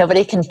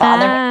 Nobody can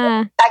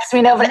bother me. Text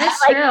me. Nobody. I'm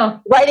like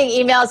writing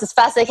emails as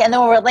fast as I can. And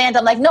then when we land,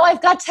 I'm like, no,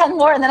 I've got 10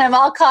 more. And then I'm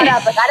all caught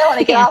up. Like I don't want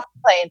to get off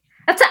the plane.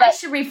 I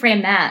should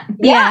reframe that.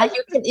 Yeah,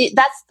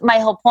 that's my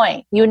whole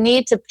point. You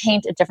need to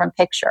paint a different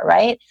picture,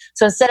 right?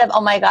 So instead of,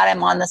 oh my God,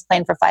 I'm on this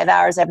plane for 5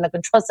 hours, I have no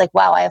control. It's like,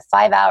 wow, I have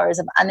 5 hours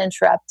of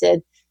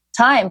uninterrupted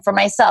time for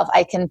myself.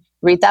 I can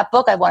read that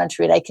book I wanted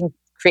to read. I can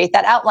create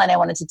that outline I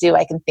wanted to do.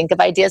 I can think of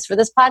ideas for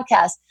this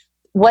podcast,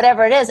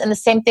 whatever it is. And the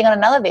same thing on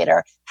an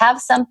elevator.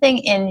 Have something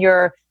in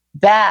your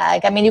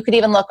bag. I mean, you could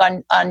even look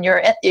on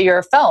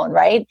your phone,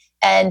 right?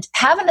 And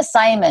have an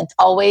assignment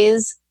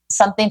always,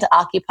 something to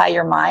occupy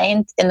your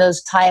mind in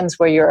those times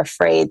where you're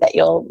afraid that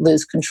you'll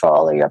lose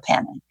control or you'll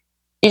panic.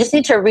 You just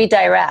need to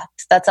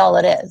redirect. That's all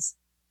it is.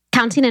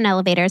 Counting in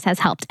elevators has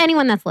helped.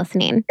 Anyone that's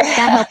listening,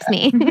 that helps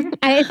me.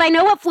 If I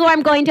know what floor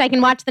I'm going to, I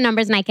can watch the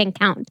numbers and I can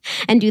count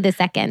and do the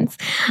seconds.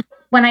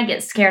 When I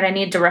get scared, I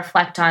need to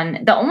reflect on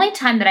the only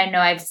time that I know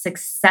I've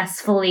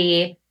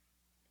successfully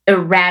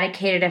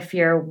eradicated a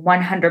fear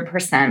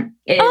 100%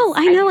 is... Oh,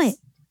 I know it.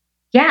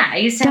 Yeah, I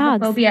used to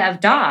have a phobia of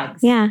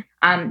dogs. Yeah.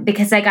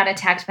 Because I got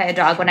attacked by a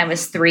dog when I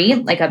was 3,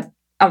 like a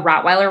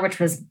Rottweiler, which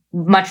was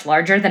much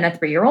larger than a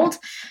 3-year-old.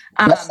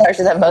 Much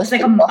larger than most.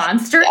 Like a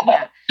monster.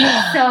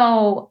 Yeah.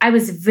 So I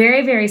was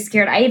very, very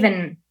scared.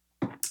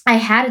 I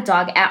had a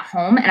dog at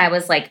home and I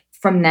was like,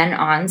 from then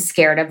on,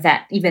 scared of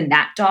that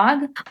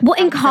dog. Well,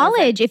 in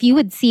college, if you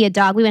would see a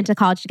dog, we went to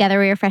college together,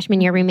 we were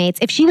freshman year roommates.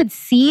 If she would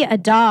see a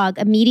dog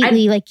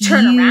immediately,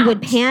 you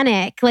would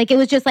panic. Like it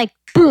was just like,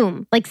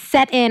 boom, like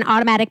set in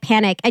automatic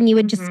panic and you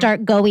would just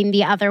start going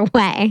the other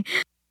way.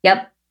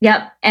 Yep.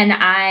 And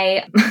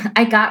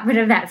I got rid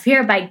of that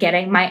fear by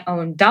getting my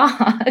own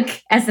dog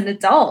as an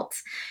adult.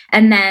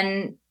 And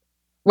then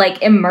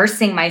like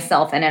immersing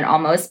myself in it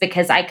almost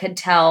because I could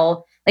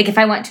tell, like if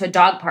I went to a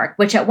dog park,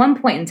 which at one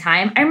point in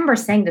time, I remember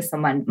saying to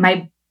someone,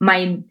 my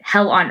my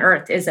hell on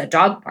earth is a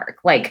dog park.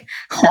 Like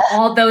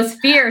all those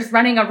fears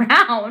running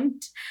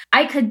around.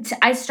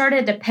 I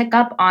started to pick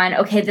up on,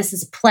 okay, this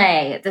is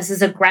play. This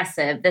is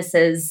aggressive. This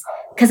is,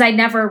 because I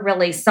never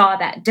really saw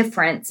that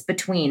difference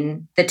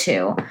between the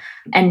two.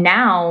 And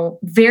now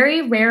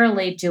very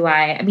rarely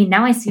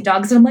now I see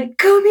dogs and I'm like,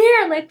 come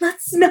here, like,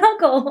 let's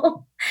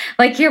snuggle.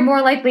 Like you're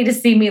more likely to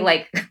see me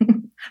like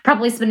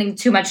probably spending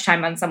too much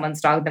time on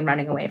someone's dog than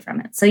running away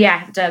from it. So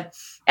yeah,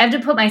 I have to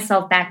put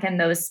myself back in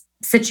those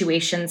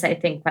situations, I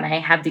think, when I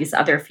have these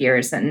other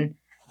fears and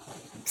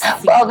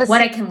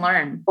what I can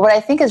learn. What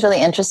I think is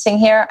really interesting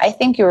here, I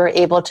think you were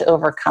able to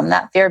overcome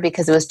that fear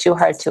because it was too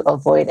hard to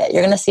avoid it.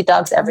 You're going to see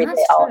dogs every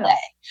day, all day.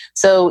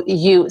 So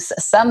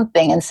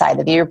something inside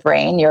of your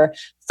brain, your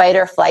fight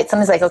or flight,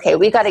 something's like, okay,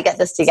 we got to get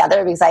this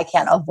together because I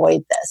can't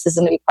avoid this. This is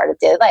going to be part of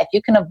daily life.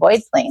 You can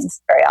avoid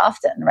planes very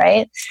often,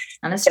 right?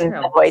 And it's you can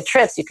true. avoid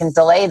trips. You can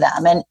delay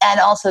them. And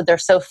also they're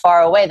so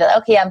far away that,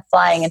 okay, I'm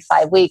flying in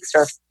 5 weeks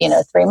or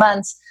 3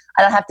 months.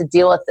 I don't have to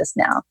deal with this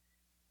now.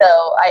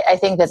 So I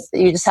think that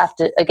you just have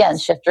to, again,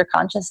 shift your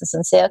consciousness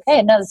and say,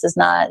 okay, no, this is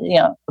not,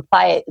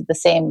 apply the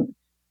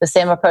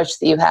same approach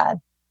that you had.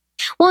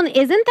 Well, and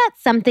isn't that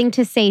something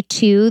to say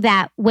too,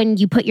 that when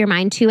you put your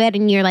mind to it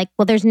and you're like,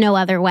 well, there's no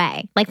other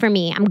way. Like for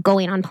me, I'm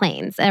going on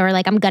planes, or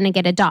like I'm going to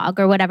get a dog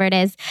or whatever it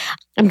is.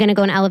 I'm going to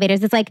go in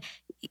elevators. It's like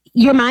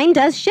your mind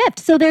does shift.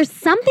 So there's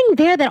something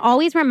there that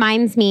always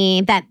reminds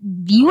me that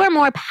you are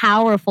more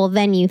powerful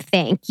than you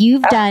think.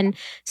 You've done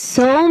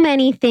so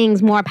many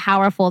things more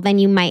powerful than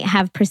you might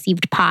have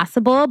perceived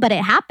possible, but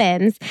it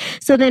happens.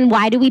 So then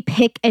why do we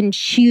pick and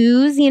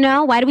choose,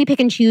 why do we pick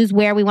and choose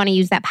where we want to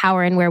use that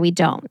power and where we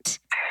don't?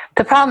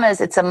 The problem is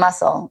it's a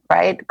muscle,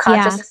 right?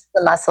 Consciousness is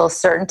a muscle,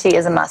 certainty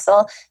is a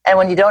muscle. And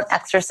when you don't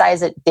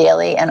exercise it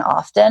daily and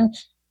often,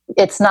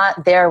 it's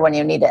not there when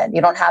you need it.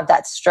 You don't have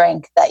that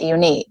strength that you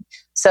need.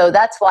 So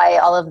that's why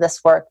all of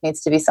this work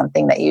needs to be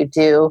something that you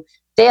do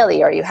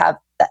daily, or you have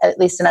at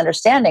least an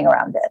understanding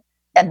around it.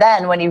 And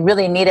then when you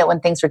really need it, when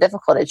things are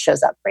difficult, it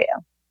shows up for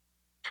you.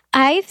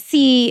 I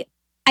see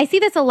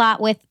this a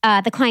lot with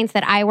the clients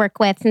that I work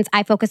with, since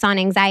I focus on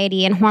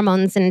anxiety and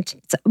hormones, and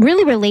it's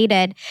really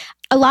related.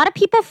 A lot of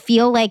people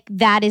feel like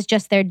that is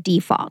just their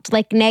default.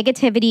 Like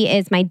negativity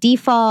is my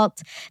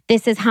default.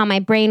 This is how my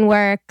brain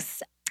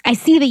works. I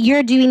see that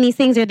you're doing these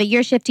things or that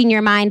you're shifting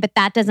your mind, but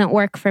that doesn't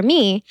work for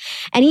me.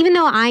 And even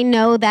though I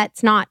know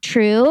that's not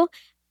true,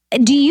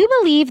 do you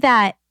believe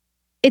that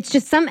it's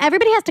just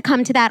everybody has to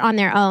come to that on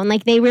their own?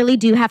 Like they really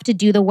do have to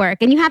do the work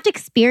and you have to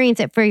experience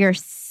it for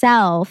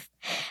yourself.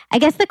 I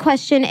guess the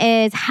question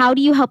is, how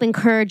do you help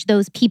encourage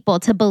those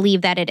people to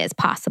believe that it is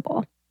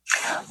possible?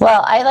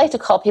 Well, I like to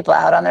call people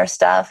out on their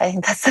stuff. I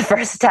think that's the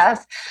first step.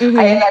 Mm-hmm.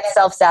 I think that's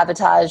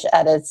self-sabotage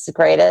at its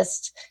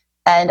greatest.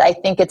 And I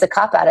think it's a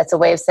cop-out. It's a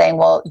way of saying,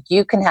 well,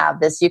 you can have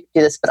this, you can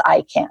do this, but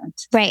I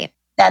can't. Right.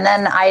 And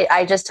then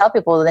I just tell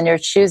people, then you're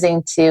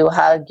choosing to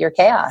hug your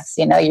chaos.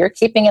 You're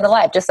keeping it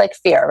alive, just like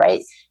fear,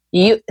 right?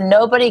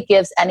 Nobody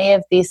gives any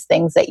of these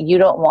things that you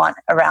don't want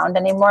around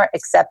anymore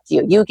except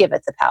you. You give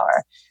it the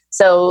power.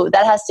 So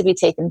that has to be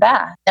taken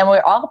back. And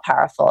we're all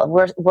powerful.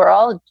 We're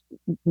all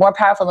more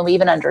powerful than we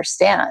even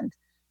understand.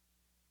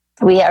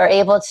 We are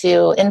able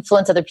to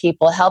influence other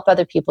people, help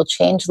other people,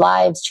 change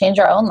lives, change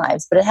our own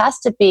lives. But it has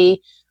to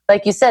be,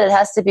 like you said, it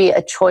has to be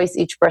a choice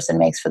each person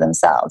makes for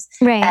themselves.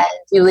 Right. And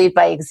you lead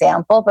by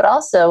example, but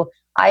also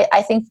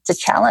I think to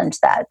challenge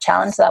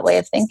that way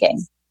of thinking,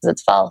 because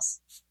it's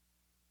false.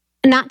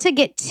 Not to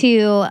get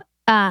too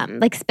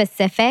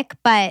specific,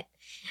 but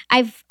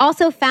I've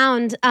also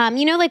found,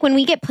 like when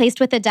we get placed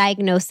with a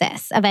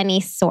diagnosis of any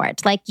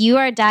sort, like you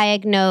are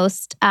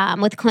diagnosed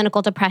with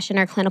clinical depression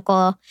or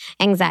clinical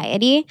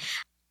anxiety,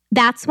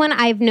 that's when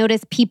I've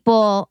noticed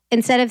people,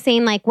 instead of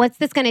saying like, what's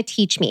this going to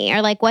teach me?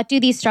 Or like, what do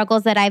these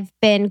struggles that I've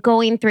been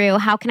going through,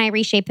 how can I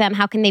reshape them?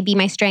 How can they be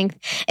my strength?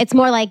 It's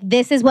more like,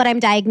 this is what I'm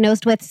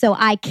diagnosed with, so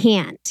I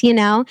can't,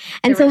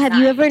 And so have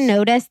you ever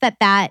noticed that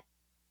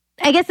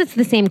I guess it's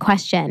the same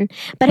question,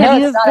 but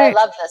have you ever... I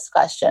love this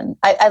question.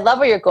 I love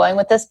where you're going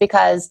with this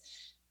because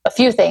a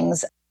few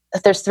things.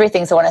 There's 3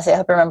 things I want to say. I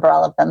hope I remember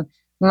all of them.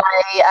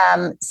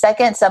 My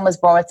second son was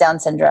born with Down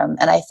syndrome,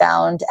 and I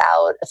found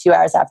out a few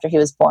hours after he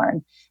was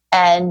born.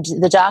 And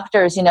the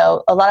doctors,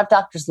 a lot of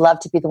doctors love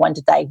to be the one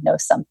to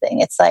diagnose something.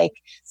 It's like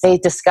they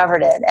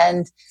discovered it.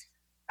 And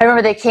I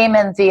remember they came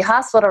in the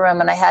hospital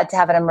room and I had to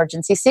have an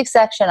emergency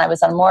C-section. I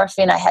was on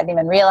morphine. I hadn't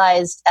even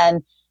realized.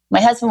 And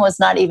my husband was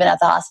not even at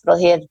the hospital.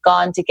 He had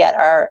gone to get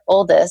our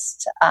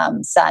oldest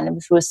son,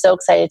 who was so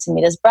excited to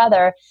meet his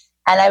brother.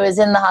 And I was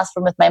in the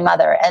hospital with my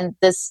mother. And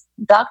this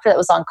doctor that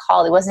was on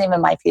call, he wasn't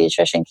even my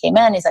pediatrician, came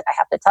in. He's like, I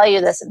have to tell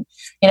you this. And,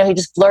 he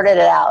just blurted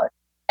it out.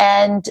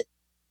 And,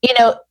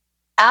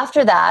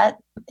 after that,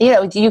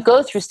 you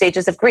go through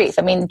stages of grief.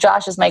 I mean,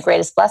 Josh is my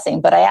greatest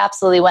blessing, but I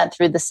absolutely went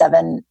through the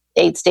 7,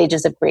 8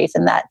 stages of grief.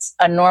 And that's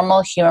a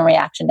normal human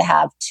reaction to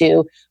have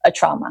to a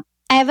trauma.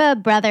 I have a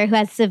brother who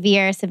has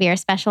severe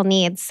special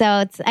needs.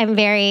 So I'm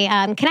very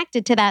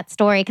connected to that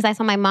story because I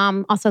saw my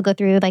mom also go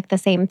through like the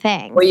same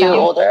thing. Were you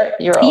older?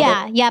 You're older?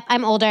 Yeah, yep,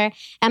 I'm older.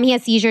 He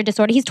has seizure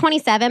disorder. He's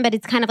 27, but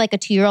it's kind of like a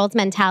 2-year-old's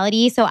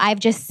mentality. So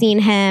I've just seen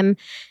him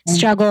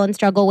struggle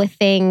with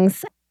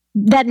things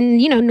that,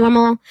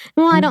 normal.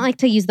 Well, I don't like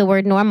to use the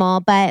word normal,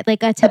 but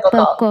like a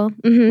typical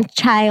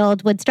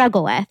child would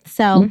struggle with.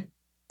 So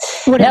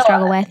wouldn't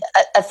struggle with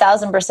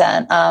 1,000%.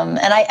 And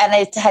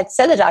I had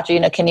said to the doctor,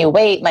 can you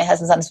wait? My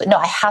husband's on his way. No,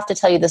 I have to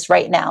tell you this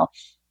right now.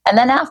 And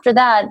then after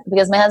that,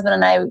 because my husband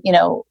and I,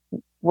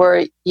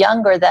 were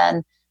younger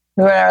then,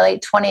 we were in our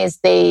late 20s,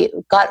 they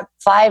got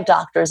 5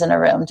 doctors in a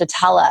room to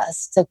tell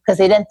us because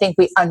they didn't think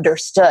we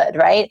understood,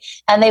 right?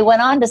 And they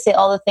went on to say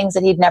all the things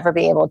that he'd never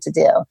be able to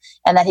do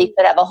and that he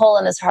could have a hole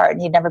in his heart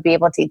and he'd never be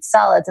able to eat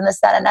salads and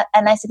this, that, and that.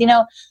 And I said,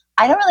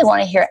 I don't really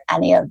want to hear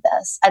any of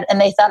this. And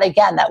they thought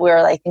again that we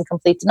were like in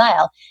complete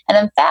denial. And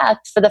in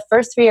fact, for the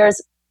first 3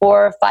 years,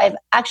 4 or 5,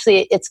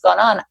 actually it's gone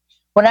on.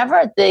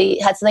 Whenever they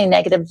had something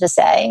negative to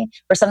say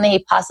or something he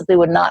possibly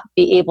would not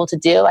be able to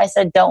do, I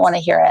said, don't want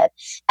to hear it.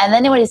 And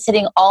then when he's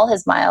hitting all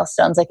his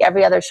milestones, like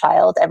every other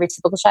child, every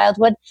typical child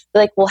would, be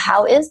like, well,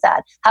 how is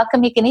that? How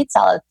come he can eat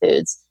solid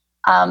foods?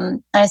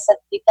 And I said,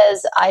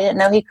 because I didn't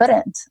know he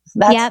couldn't.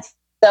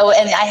 So,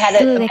 and I had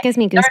that gives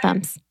me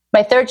goosebumps.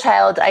 My 3rd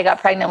child, I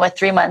got pregnant with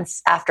 3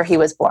 months after he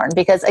was born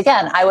because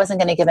again, I wasn't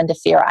going to give in to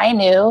fear. I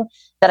knew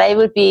that I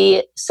would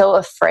be so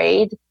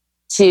afraid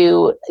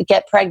to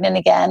get pregnant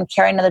again,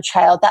 carry another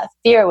child. That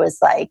fear was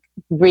like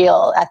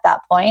real at that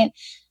point,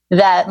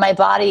 that my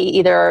body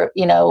either,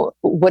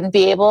 wouldn't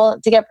be able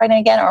to get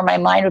pregnant again or my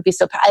mind would be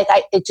so,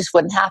 it just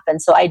wouldn't happen.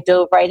 So I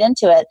dove right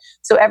into it.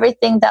 So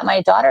everything that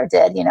my daughter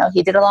did,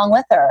 he did along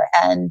with her.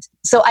 And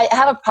so I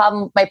have a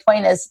problem. My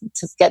point is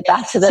to get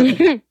back to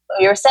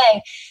what you were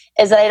saying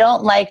is that I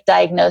don't like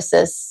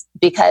diagnosis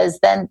because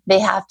then they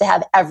have to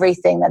have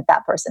everything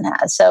that person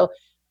has. So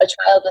a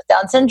child with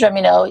Down syndrome,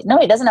 no,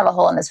 he doesn't have a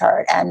hole in his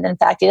heart. And in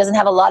fact, he doesn't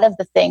have a lot of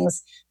the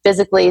things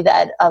physically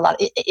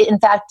in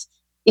fact,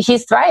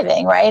 he's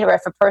thriving, right? Or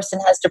if a person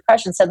has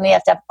depression, suddenly you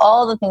have to have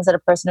all the things that a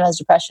person who has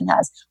depression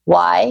has.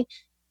 Why?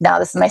 Now,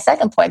 this is my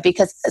second point,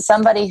 because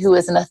somebody who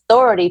is an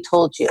authority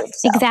told you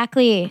so.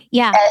 Exactly.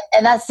 Yeah.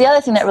 And that's the other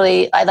thing that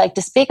really I like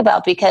to speak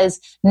about, because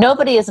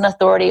nobody is an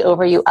authority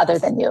over you other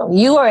than you.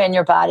 You are in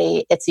your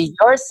body. It's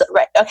yours.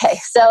 Right. Okay.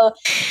 So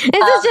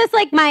this is just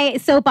like my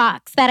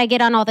soapbox that I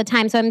get on all the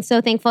time. So I'm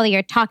so thankful that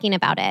you're talking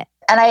about it.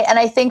 And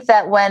I think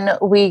that when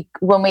we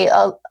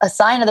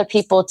assign other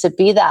people to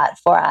be that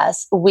for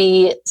us,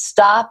 we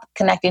stop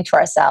connecting to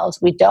ourselves.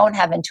 We don't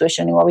have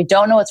intuition anymore. We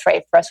don't know what's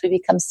right for us. We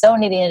become so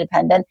needy and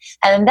independent.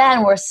 And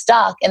then we're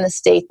stuck in the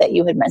state that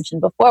you had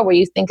mentioned before, where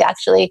you think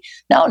actually,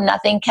 no,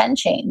 nothing can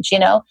change. I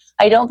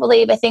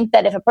think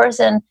that if a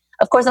person,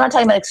 of course, I'm not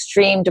talking about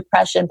extreme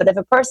depression, but if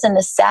a person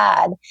is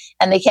sad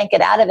and they can't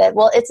get out of it,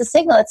 well, it's a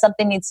signal that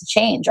something needs to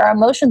change. Our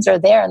emotions are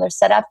there and they're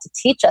set up to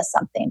teach us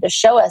something, to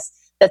show us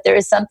that there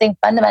is something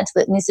fundamental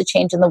that needs to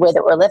change in the way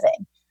that we're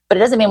living. But it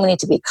doesn't mean we need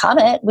to become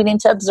it. We need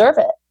to observe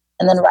it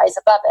and then rise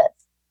above it.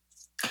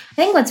 I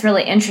think what's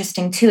really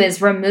interesting too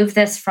is remove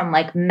this from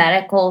like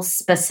medical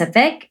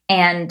specific,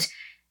 and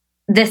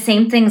the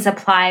same things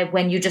apply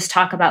when you just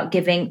talk about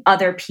giving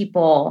other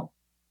people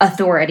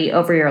authority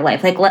over your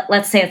life. Like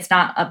let's say it's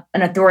not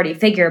an authority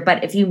figure,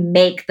 but if you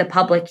make the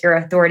public your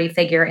authority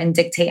figure and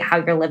dictate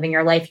how you're living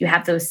your life, you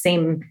have those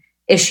same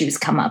issues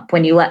come up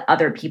when you let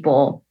other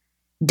people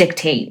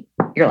dictate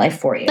your life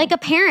for you. Like a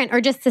parent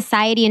or just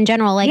society in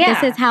general. Like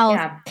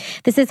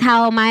this is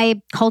how my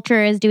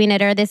culture is doing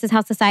it, or this is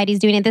how society is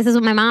doing it. This is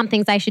what my mom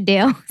thinks I should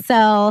do.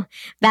 So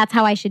that's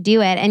how I should do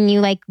it. And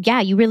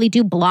you really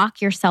do block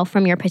yourself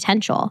from your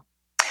potential.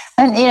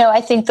 And,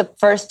 I think the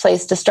first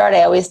place to start,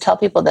 I always tell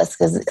people this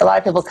because a lot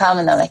of people come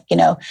and they're like,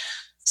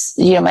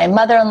 my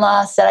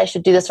mother-in-law said I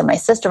should do this, or my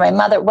sister, my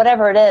mother,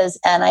 whatever it is.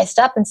 And I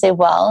stop and say,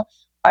 well,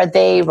 are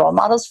they role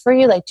models for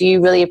you? Like, do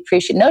you really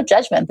appreciate, no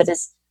judgment, but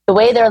it's the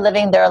way they're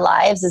living their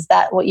lives, is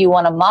that what you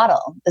want to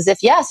model? As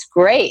if, yes,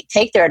 great,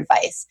 take their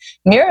advice,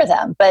 mirror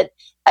them. But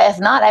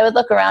if not, I would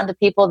look around to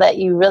people that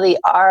you really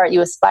are,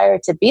 you aspire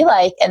to be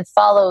like, and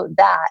follow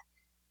that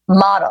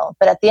model.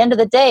 But at the end of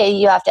the day,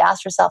 you have to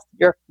ask yourself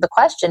the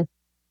question,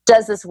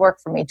 does this work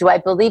for me? Do I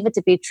believe it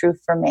to be true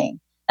for me?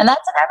 And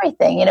that's in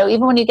everything.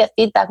 Even when you get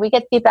feedback, we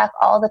get feedback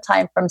all the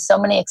time from so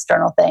many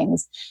external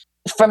things.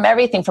 From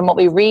everything, from what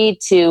we read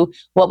to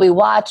what we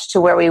watch to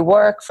where we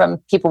work,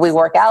 from people we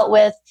work out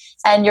with.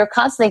 And you're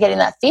constantly getting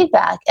that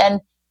feedback.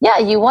 And yeah,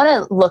 you want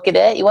to look at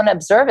it, you want to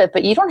observe it,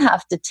 but you don't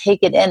have to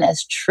take it in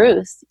as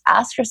truth.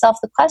 Ask yourself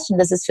the question,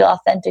 does this feel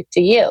authentic to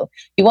you?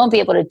 You won't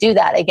be able to do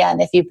that, again,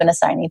 if you've been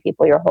assigning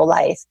people your whole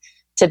life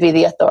to be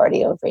the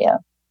authority over you.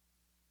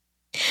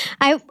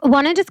 I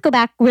want to just go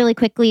back really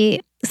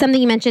quickly,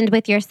 something you mentioned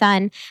with your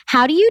son.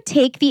 How do you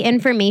take the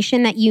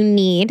information that you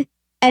need?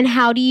 And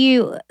how do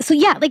you,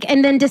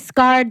 and then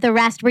discard the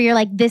rest where you're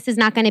like, this is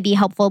not going to be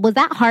helpful. Was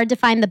that hard to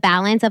find the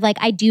balance of like,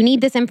 I do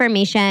need this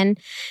information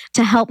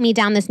to help me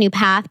down this new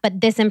path, but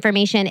this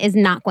information is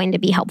not going to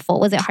be helpful?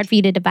 Was it hard for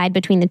you to divide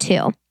between the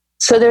two?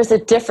 So there's a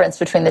difference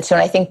between the two.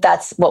 And I think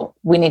that's what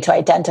we need to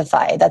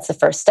identify. That's the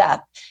first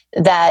step,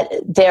 that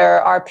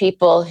there are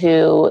people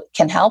who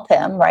can help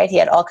him, right? He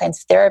had all kinds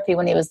of therapy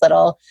when he was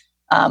little,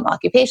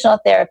 occupational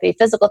therapy,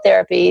 physical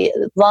therapy,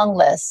 long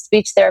list,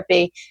 speech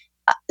therapy.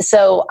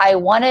 So I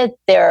wanted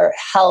their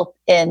help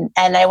and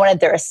I wanted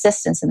their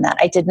assistance in that.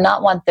 I did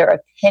not want their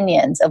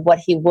opinions of what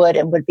he would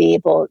and would be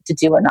able to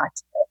do or not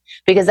to do,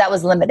 because that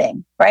was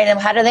limiting, right? And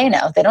how do they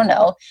know? They don't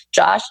know.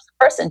 Josh is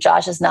a person.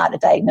 Josh is not a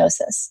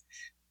diagnosis.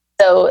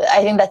 So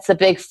I think that's the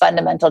big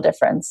fundamental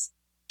difference.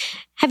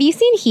 Have you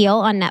seen Heal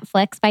on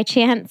Netflix by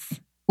chance?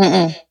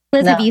 Mm-mm.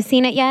 Liz, No. have you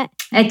seen it yet?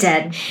 I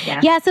did. Yeah.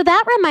 Yeah. So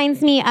that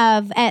reminds me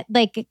of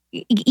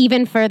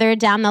even further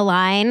down the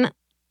line,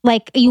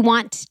 like you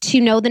want to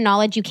know the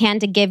knowledge you can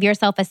to give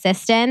yourself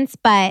assistance.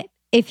 But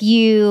if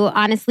you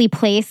honestly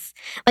place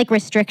like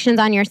restrictions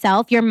on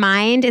yourself, your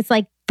mind is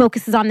like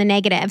focuses on the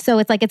negative. So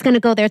it's like, it's going to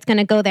go there, it's going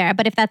to go there.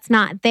 But if that's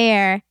not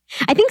there,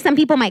 I think some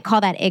people might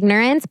call that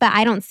ignorance, but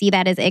I don't see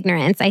that as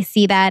ignorance. I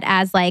see that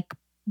as like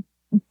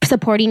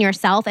supporting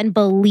yourself and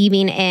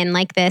believing in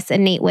like this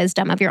innate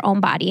wisdom of your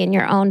own body and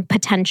your own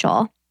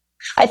potential.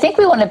 I think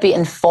we want to be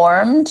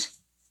informed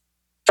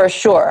for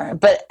sure.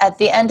 But at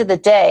the end of the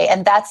day,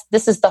 and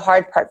this is the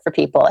hard part for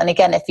people. And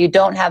again, if you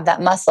don't have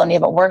that muscle and you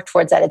haven't worked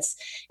towards that,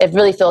 it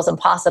really feels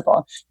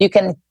impossible. You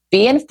can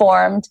be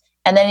informed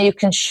and then you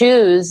can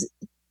choose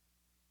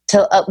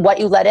to what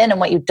you let in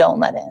and what you don't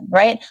let in,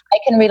 right? I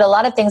can read a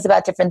lot of things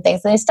about different things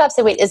and you stop,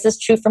 say, wait, is this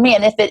true for me?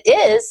 And if it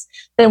is,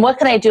 then what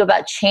can I do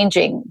about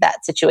changing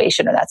that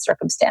situation or that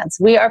circumstance?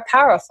 We are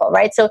powerful,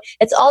 right? So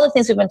it's all the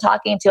things we've been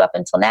talking to up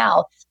until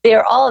now. They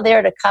are all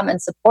there to come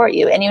and support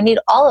you. And you need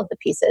all of the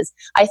pieces.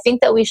 I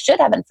think that we should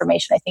have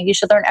information. I think you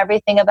should learn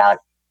everything about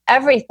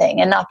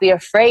everything and not be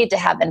afraid to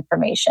have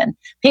information.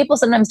 People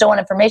sometimes don't want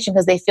information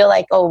because they feel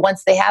like, oh,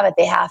 once they have it,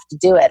 they have to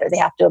do it or they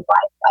have to abide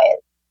by it,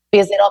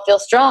 because they don't feel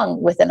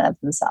strong within of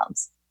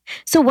themselves.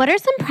 So what are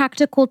some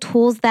practical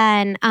tools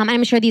then?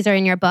 I'm sure these are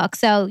in your book.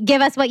 So give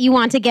us what you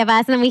want to give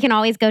us and then we can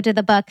always go to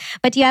the book.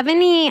 But do you have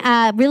any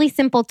really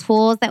simple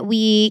tools that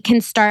we can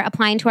start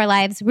applying to our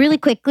lives really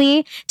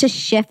quickly to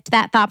shift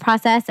that thought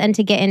process and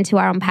to get into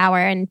our own power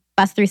and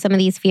bust through some of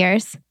these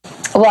fears?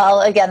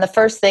 Well, again, the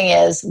first thing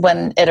is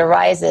when it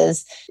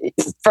arises,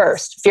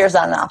 first, fear is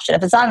not an option.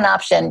 If it's not an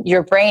option,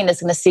 your brain is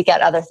going to seek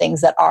out other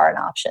things that are an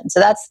option. So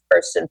that's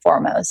first and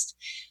foremost.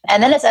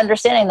 And then it's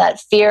understanding that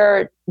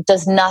fear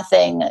does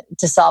nothing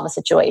to solve a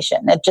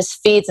situation. It just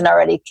feeds an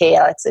already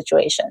chaotic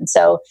situation.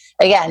 So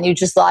again, you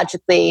just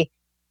logically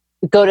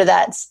go to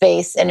that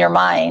space in your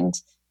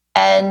mind.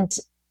 And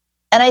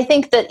I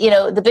think that,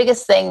 the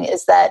biggest thing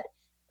is that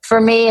for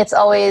me, it's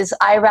always,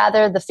 I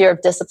rather the fear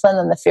of discipline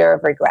than the fear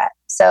of regret.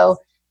 So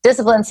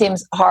discipline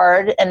seems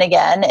hard. And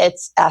again,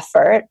 it's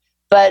effort.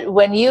 But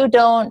when you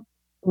don't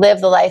live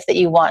the life that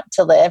you want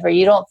to live, or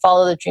you don't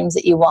follow the dreams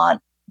that you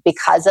want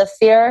because of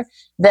fear,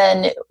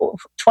 then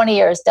 20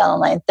 years down the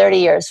line, 30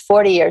 years,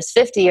 40 years,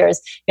 50 years,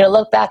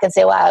 look back and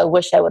say, wow, I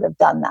wish I would have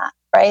done that.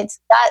 Right?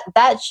 So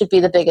that should be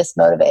the biggest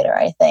motivator,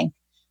 I think.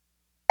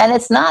 And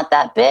it's not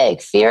that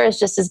big. Fear is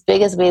just as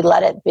big as we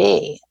let it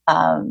be.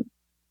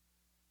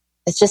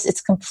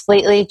 It's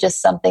completely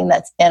just something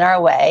that's in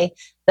our way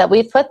that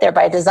we put there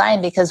by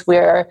design because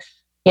we're,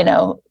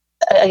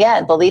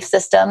 again, belief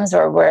systems,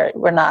 or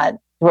we don't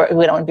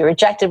want to be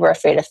rejected. We're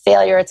afraid of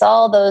failure. It's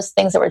all those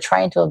things that we're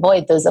trying to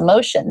avoid, those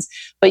emotions.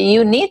 But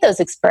you need those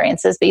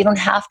experiences, but you don't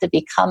have to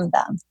become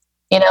them.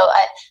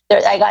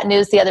 I got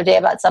news the other day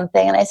about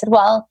something and I said,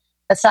 well,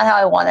 that's not how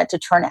I want it to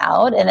turn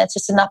out. And it's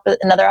just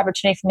another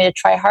opportunity for me to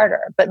try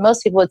harder. But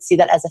most people would see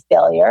that as a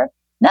failure.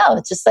 No,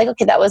 it's just like,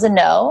 okay, that was a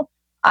no.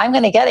 I'm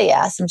going to get a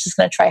yes. I'm just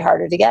going to try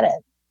harder to get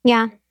it.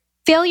 Yeah.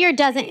 Failure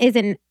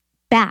isn't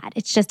bad.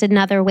 It's just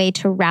another way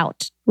to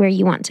route where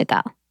you want to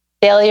go.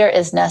 Failure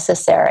is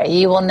necessary.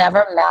 You will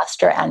never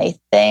master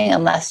anything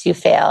unless you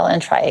fail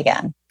and try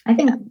again. I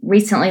think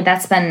recently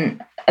that's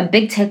been a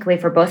big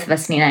takeaway for both of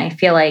us, Nina. I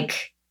feel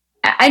like,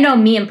 I know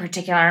me in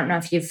particular, I don't know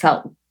if you've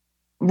felt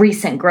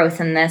recent growth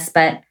in this,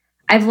 but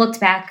I've looked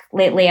back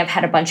lately, I've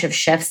had a bunch of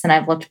shifts and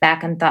I've looked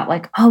back and thought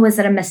like, oh, is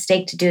it a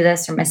mistake to do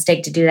this or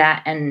mistake to do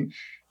that? And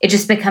it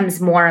just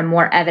becomes more and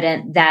more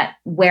evident that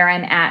where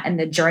I'm at and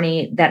the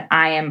journey that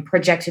I am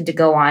projected to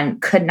go on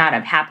could not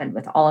have happened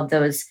with all of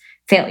those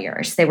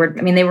failures. They were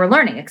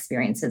learning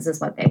experiences is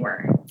what they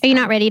were. Are you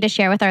not ready to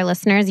share with our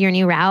listeners your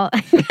new route?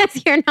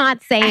 Because you're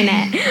not saying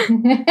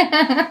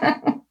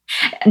it.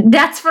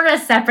 That's for a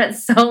separate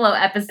solo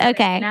episode.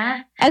 Okay.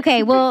 Nina.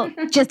 Okay. Well,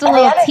 just a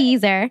little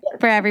teaser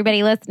for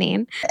everybody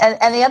listening.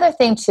 And the other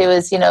thing too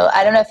is,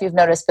 I don't know if you've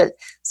noticed, but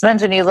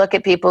sometimes when you look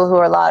at people who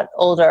are a lot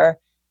older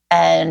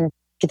and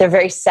they're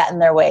very set in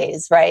their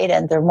ways, right?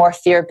 And they're more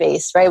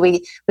fear-based, right?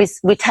 We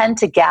tend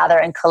to gather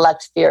and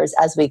collect fears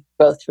as we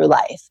go through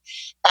life.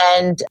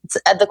 And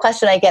the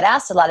question I get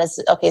asked a lot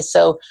is, okay,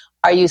 so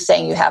are you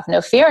saying you have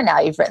no fear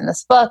now? You've written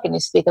this book and you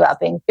speak about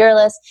being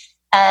fearless.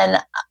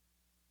 And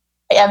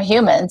I'm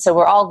human, so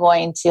we're all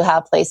going to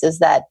have places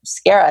that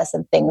scare us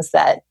and things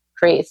that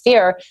create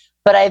fear.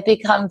 But I've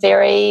become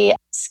very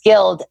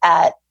skilled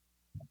at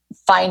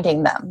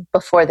finding them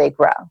before they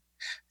grow.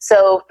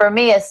 So for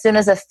me, as soon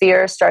as a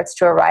fear starts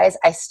to arise,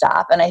 I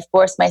stop and I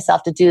force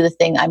myself to do the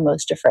thing I'm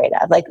most afraid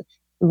of. Like,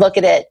 look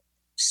at it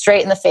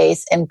straight in the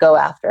face and go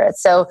after it.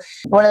 So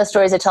one of the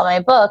stories I tell in my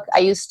book, I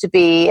used to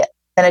be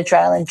an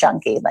adrenaline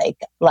junkie, like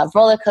love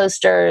roller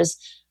coasters.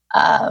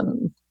 I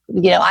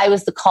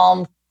was the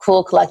calm,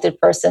 cool, collected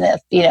person.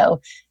 If,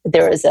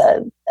 there was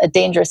a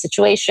dangerous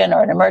situation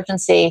or an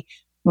emergency,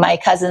 my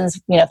cousins,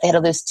 if they had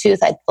a loose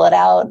tooth, I'd pull it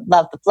out,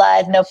 love the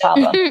blood, no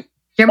problem.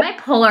 You're my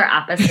polar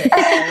opposite in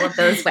all of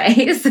those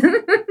ways.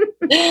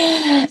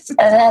 And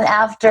then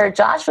after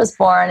Josh was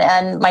born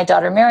and my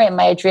daughter Miriam,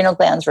 my adrenal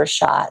glands were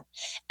shot.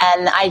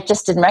 And I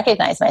just didn't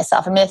recognize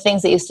myself. I mean, the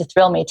things that used to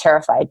thrill me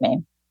terrified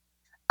me.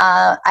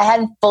 I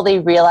hadn't fully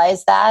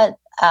realized that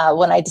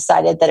when I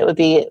decided that it would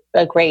be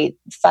a great,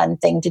 fun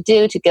thing to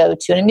do, to go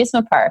to an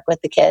amusement park with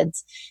the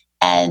kids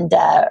and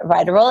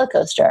ride a roller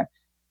coaster.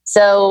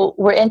 So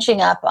we're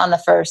inching up on the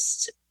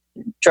first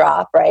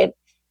drop, right?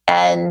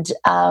 And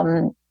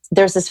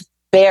there's this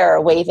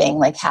bear waving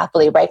like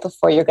happily right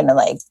before you're going to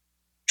like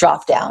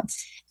drop down.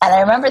 And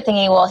I remember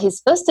thinking, well, he's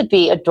supposed to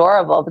be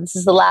adorable, but this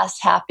is the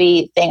last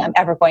happy thing I'm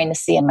ever going to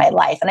see in my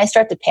life. And I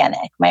start to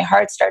panic. My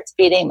heart starts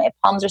beating. My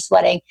palms are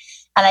sweating.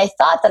 And I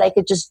thought that I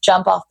could just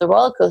jump off the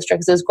roller coaster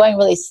because it was going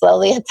really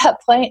slowly at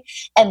that point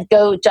and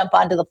go jump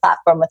onto the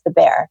platform with the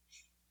bear.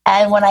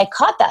 And when I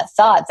caught that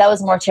thought, that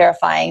was more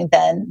terrifying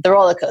than the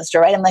roller coaster,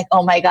 right? I'm like,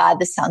 oh my God,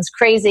 this sounds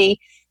crazy.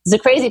 This is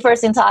a crazy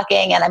person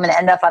talking, and I'm going to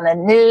end up on the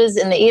news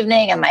in the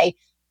evening, and my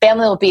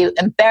family will be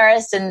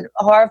embarrassed and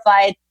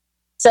horrified.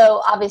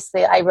 So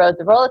obviously I rode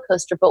the roller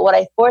coaster, but what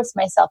I forced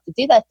myself to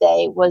do that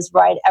day was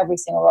ride every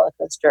single roller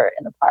coaster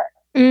in the park.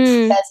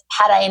 Because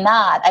had I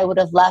not, I would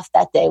have left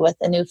that day with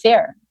a new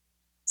fear.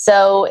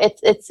 So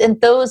it's in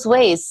those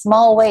ways,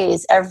 small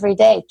ways, every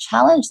day.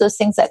 Challenge those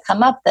things that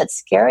come up that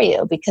scare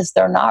you because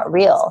they're not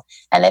real.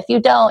 And if you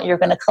don't, you're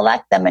going to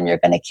collect them and you're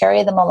going to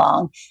carry them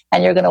along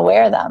and you're going to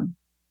wear them.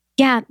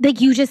 Yeah, like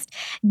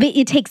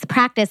it takes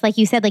practice. Like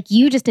you said, like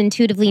you just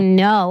intuitively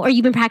know, or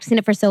you've been practicing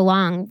it for so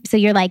long. So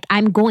you're like,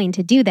 I'm going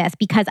to do this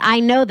because I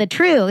know the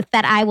truth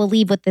that I will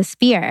leave with this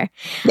fear.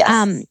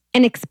 Yes.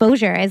 And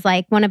exposure is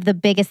like one of the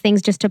biggest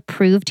things just to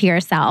prove to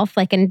yourself,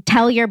 like, and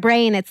tell your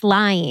brain it's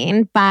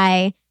lying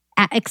by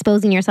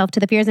exposing yourself to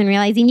the fears and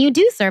realizing you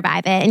do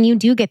survive it and you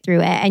do get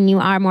through it and you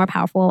are more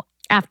powerful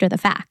after the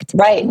fact.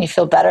 Right. And you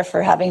feel better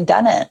for having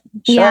done it.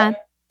 Sure. Yeah.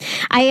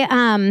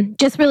 I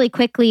just really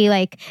quickly,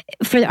 like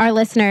for our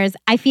listeners,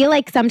 I feel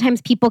like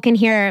sometimes people can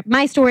hear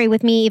my story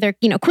with me either,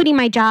 quitting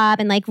my job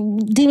and like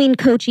doing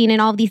coaching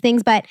and all of these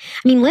things. But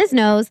I mean, Liz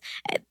knows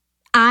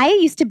I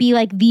used to be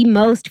like the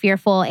most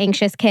fearful,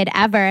 anxious kid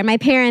ever. And my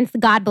parents,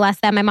 God bless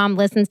them, my mom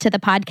listens to the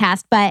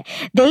podcast, but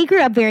they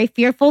grew up very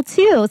fearful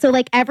too. So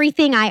like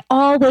everything I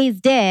always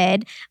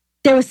did,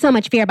 there was so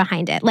much fear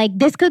behind it. Like,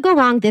 this could go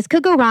wrong. This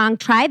could go wrong.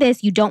 Try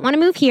this. You don't want to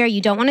move here. You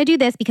don't want to do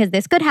this because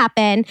this could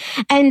happen.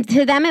 And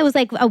to them, it was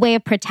like a way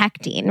of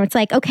protecting. It's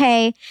like,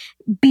 okay,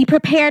 be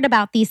prepared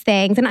about these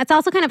things. And it's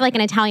also kind of like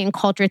an Italian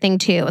culture thing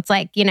too. It's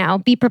like,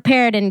 be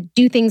prepared and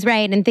do things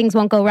right and things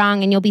won't go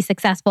wrong and you'll be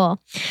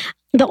successful.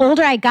 The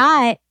older I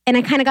got, and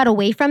I kind of got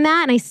away from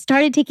that and I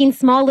started taking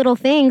small little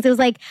things. It was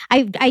like,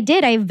 I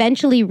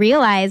eventually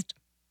realized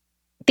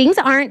things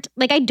aren't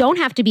like, I don't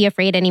have to be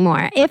afraid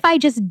anymore. If I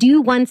just do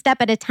one step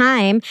at a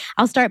time,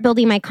 I'll start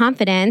building my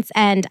confidence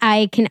and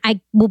I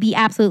will be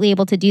absolutely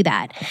able to do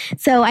that.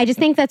 So I just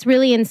think that's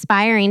really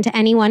inspiring to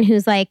anyone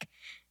who's like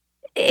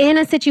in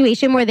a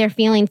situation where they're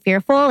feeling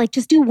fearful, like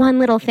just do one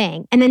little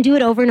thing and then do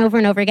it over and over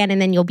and over again and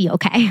then you'll be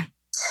okay.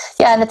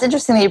 Yeah, and it's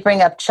interesting that you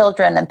bring up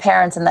children and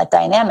parents and that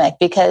dynamic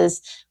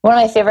because one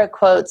of my favorite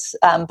quotes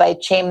by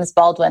James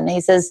Baldwin, he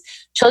says,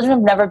 children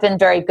have never been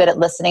very good at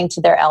listening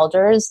to their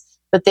elders,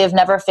 but they've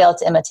never failed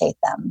to imitate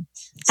them.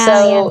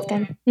 So,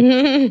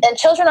 and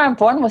children aren't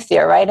born with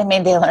fear, right? I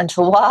mean, they learn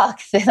to walk,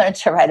 they learn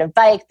to ride a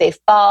bike, they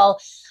fall.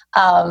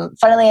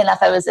 Funnily enough,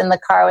 I was in the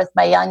car with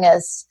my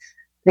youngest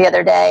the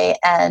other day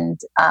and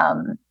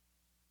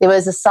it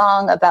was a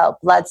song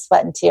about blood,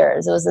 sweat, and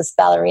tears. It was this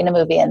ballerina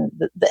movie and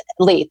the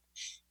Leap.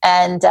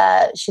 And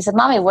she said,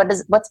 Mommy,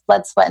 what's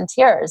blood, sweat, and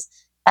tears?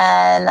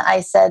 And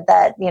I said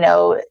that,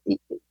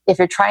 if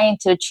you're trying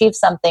to achieve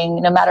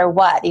something, no matter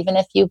what, even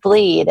if you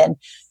bleed and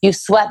you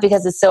sweat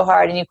because it's so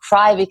hard and you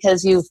cry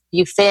because you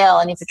fail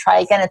and you have to try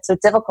again, it's so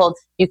difficult,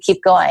 you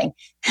keep going.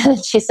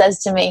 And she says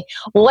to me,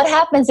 well, what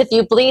happens if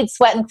you bleed,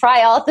 sweat, and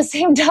cry all at the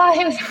same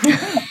time?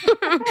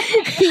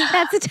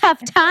 That's a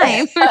tough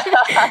time.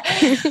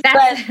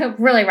 That's a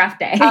really rough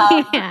day.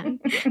 Yeah.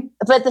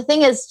 But the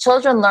thing is,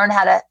 children learn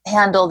how to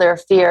handle their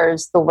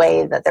fears the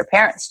way that their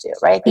parents do,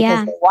 right?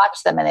 Because they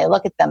watch them and they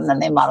look at them and then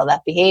they model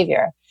that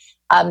behavior.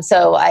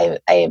 So I'm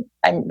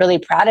really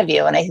proud of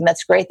you. And I think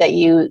that's great that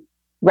you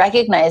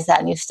recognize that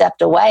and you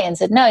stepped away and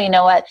said, no, you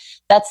know what?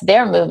 That's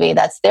their movie.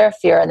 That's their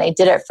fear. And they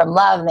did it from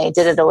love and they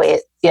did it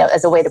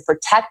as a way to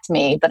protect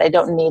me, but I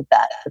don't need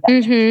that.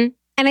 Mm-hmm.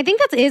 And I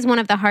think that is one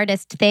of the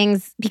hardest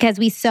things because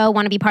we so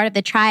want to be part of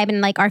the tribe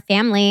and like our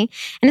family.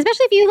 And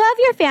especially if you love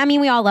your family,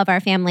 we all love our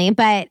family,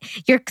 but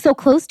you're so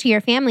close to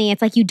your family.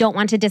 It's like you don't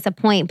want to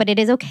disappoint, but it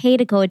is okay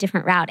to go a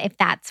different route if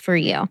that's for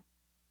you.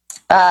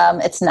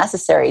 It's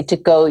necessary to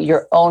go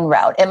your own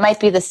route. It might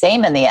be the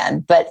same in the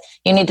end, but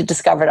you need to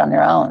discover it on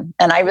your own.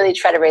 And I really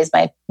try to raise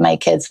my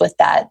kids with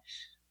that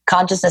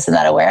consciousness and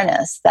that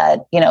awareness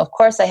that, of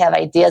course I have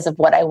ideas of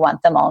what I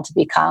want them all to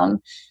become,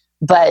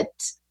 but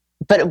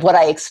what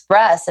I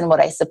express and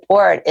what I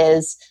support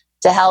is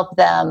to help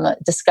them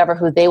discover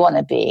who they want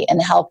to be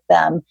and help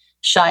them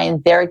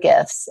shine their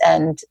gifts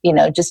and,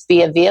 just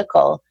be a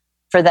vehicle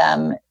for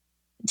them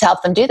to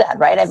help them do that,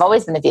 right? I've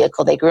always been a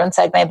vehicle. They grew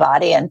inside my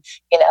body and,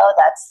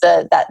 that's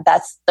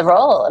the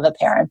role of a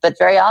parent. But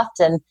very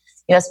often,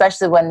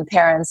 especially when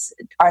parents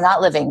are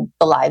not living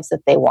the lives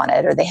that they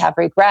wanted or they have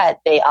regret,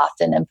 they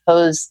often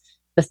impose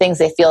the things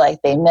they feel like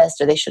they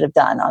missed or they should have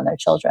done on their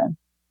children.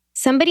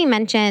 Somebody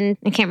mentioned,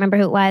 I can't remember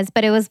who it was,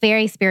 but it was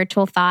very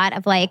spiritual thought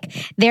of like,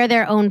 they're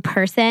their own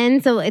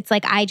person. So it's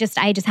like, I just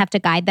have to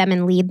guide them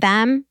and lead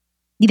them.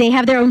 They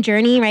have their own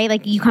journey, right?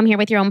 Like you come here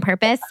with your own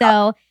purpose.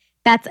 So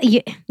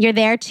you're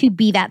there to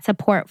be that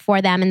support for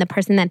them and the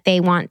person that they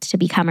want to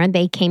become or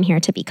they came here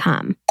to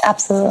become.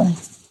 Absolutely.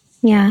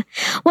 Yeah.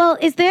 Well,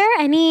 is there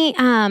any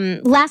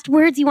last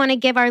words you want to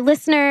give our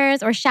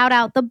listeners or shout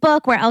out the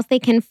book, where else they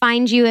can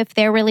find you if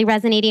they're really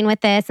resonating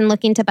with this and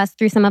looking to bust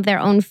through some of their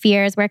own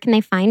fears? Where can they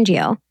find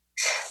you?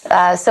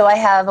 So I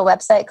have a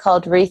website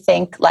called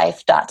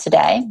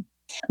rethinklife.today.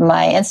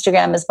 My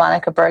Instagram is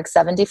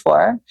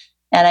MonicaBerg74.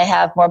 And I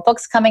have more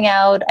books coming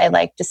out. I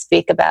like to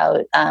speak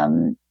about,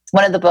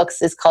 one of the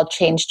books is called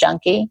Change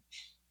Junkie.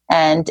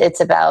 And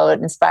it's about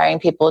inspiring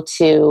people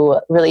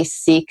to really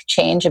seek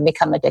change and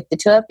become addicted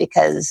to it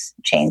because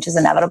change is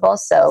inevitable.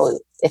 So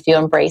if you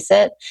embrace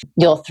it,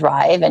 you'll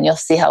thrive and you'll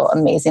see how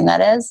amazing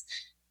that is.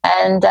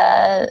 And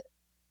I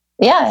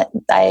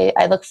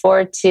look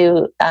forward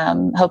to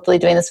hopefully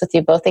doing this with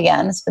you both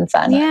again. It's been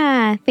fun.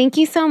 Yeah. Thank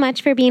you so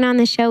much for being on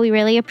the show. We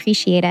really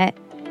appreciate it.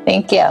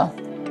 Thank you.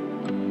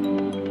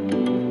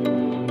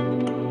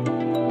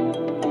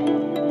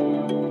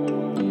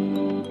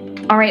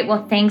 All right.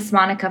 Well, thanks,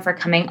 Monica, for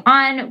coming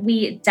on.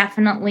 We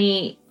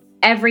definitely,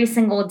 every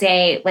single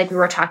day, like we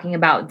were talking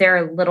about, there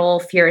are little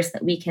fears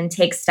that we can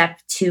take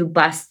steps to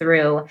bust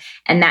through.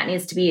 And that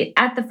needs to be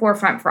at the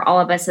forefront for all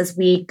of us as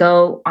we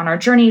go on our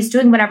journeys,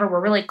 doing whatever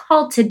we're really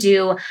called to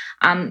do.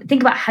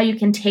 Think about how you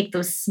can take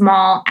those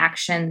small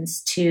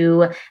actions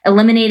to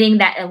eliminating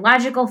that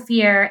illogical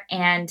fear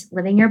and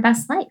living your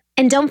best life.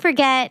 And don't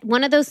forget,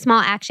 one of those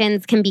small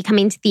actions can be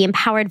coming to the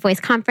Empowered Voice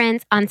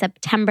Conference on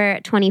September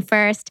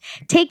 21st.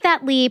 Take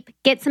that leap,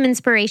 get some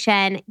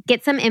inspiration,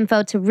 get some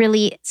info to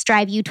really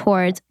strive you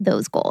towards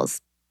those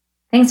goals.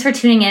 Thanks for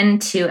tuning in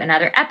to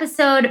another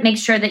episode. Make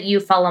sure that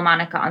you follow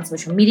Monica on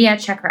social media,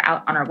 check her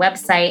out on our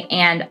website,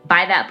 and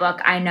buy that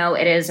book. I know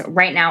it is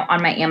right now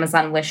on my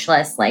Amazon wish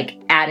list,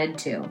 like added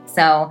to.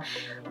 So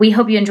we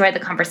hope you enjoyed the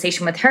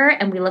conversation with her,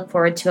 and we look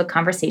forward to a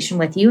conversation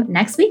with you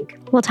next week.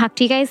 We'll talk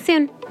to you guys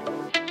soon.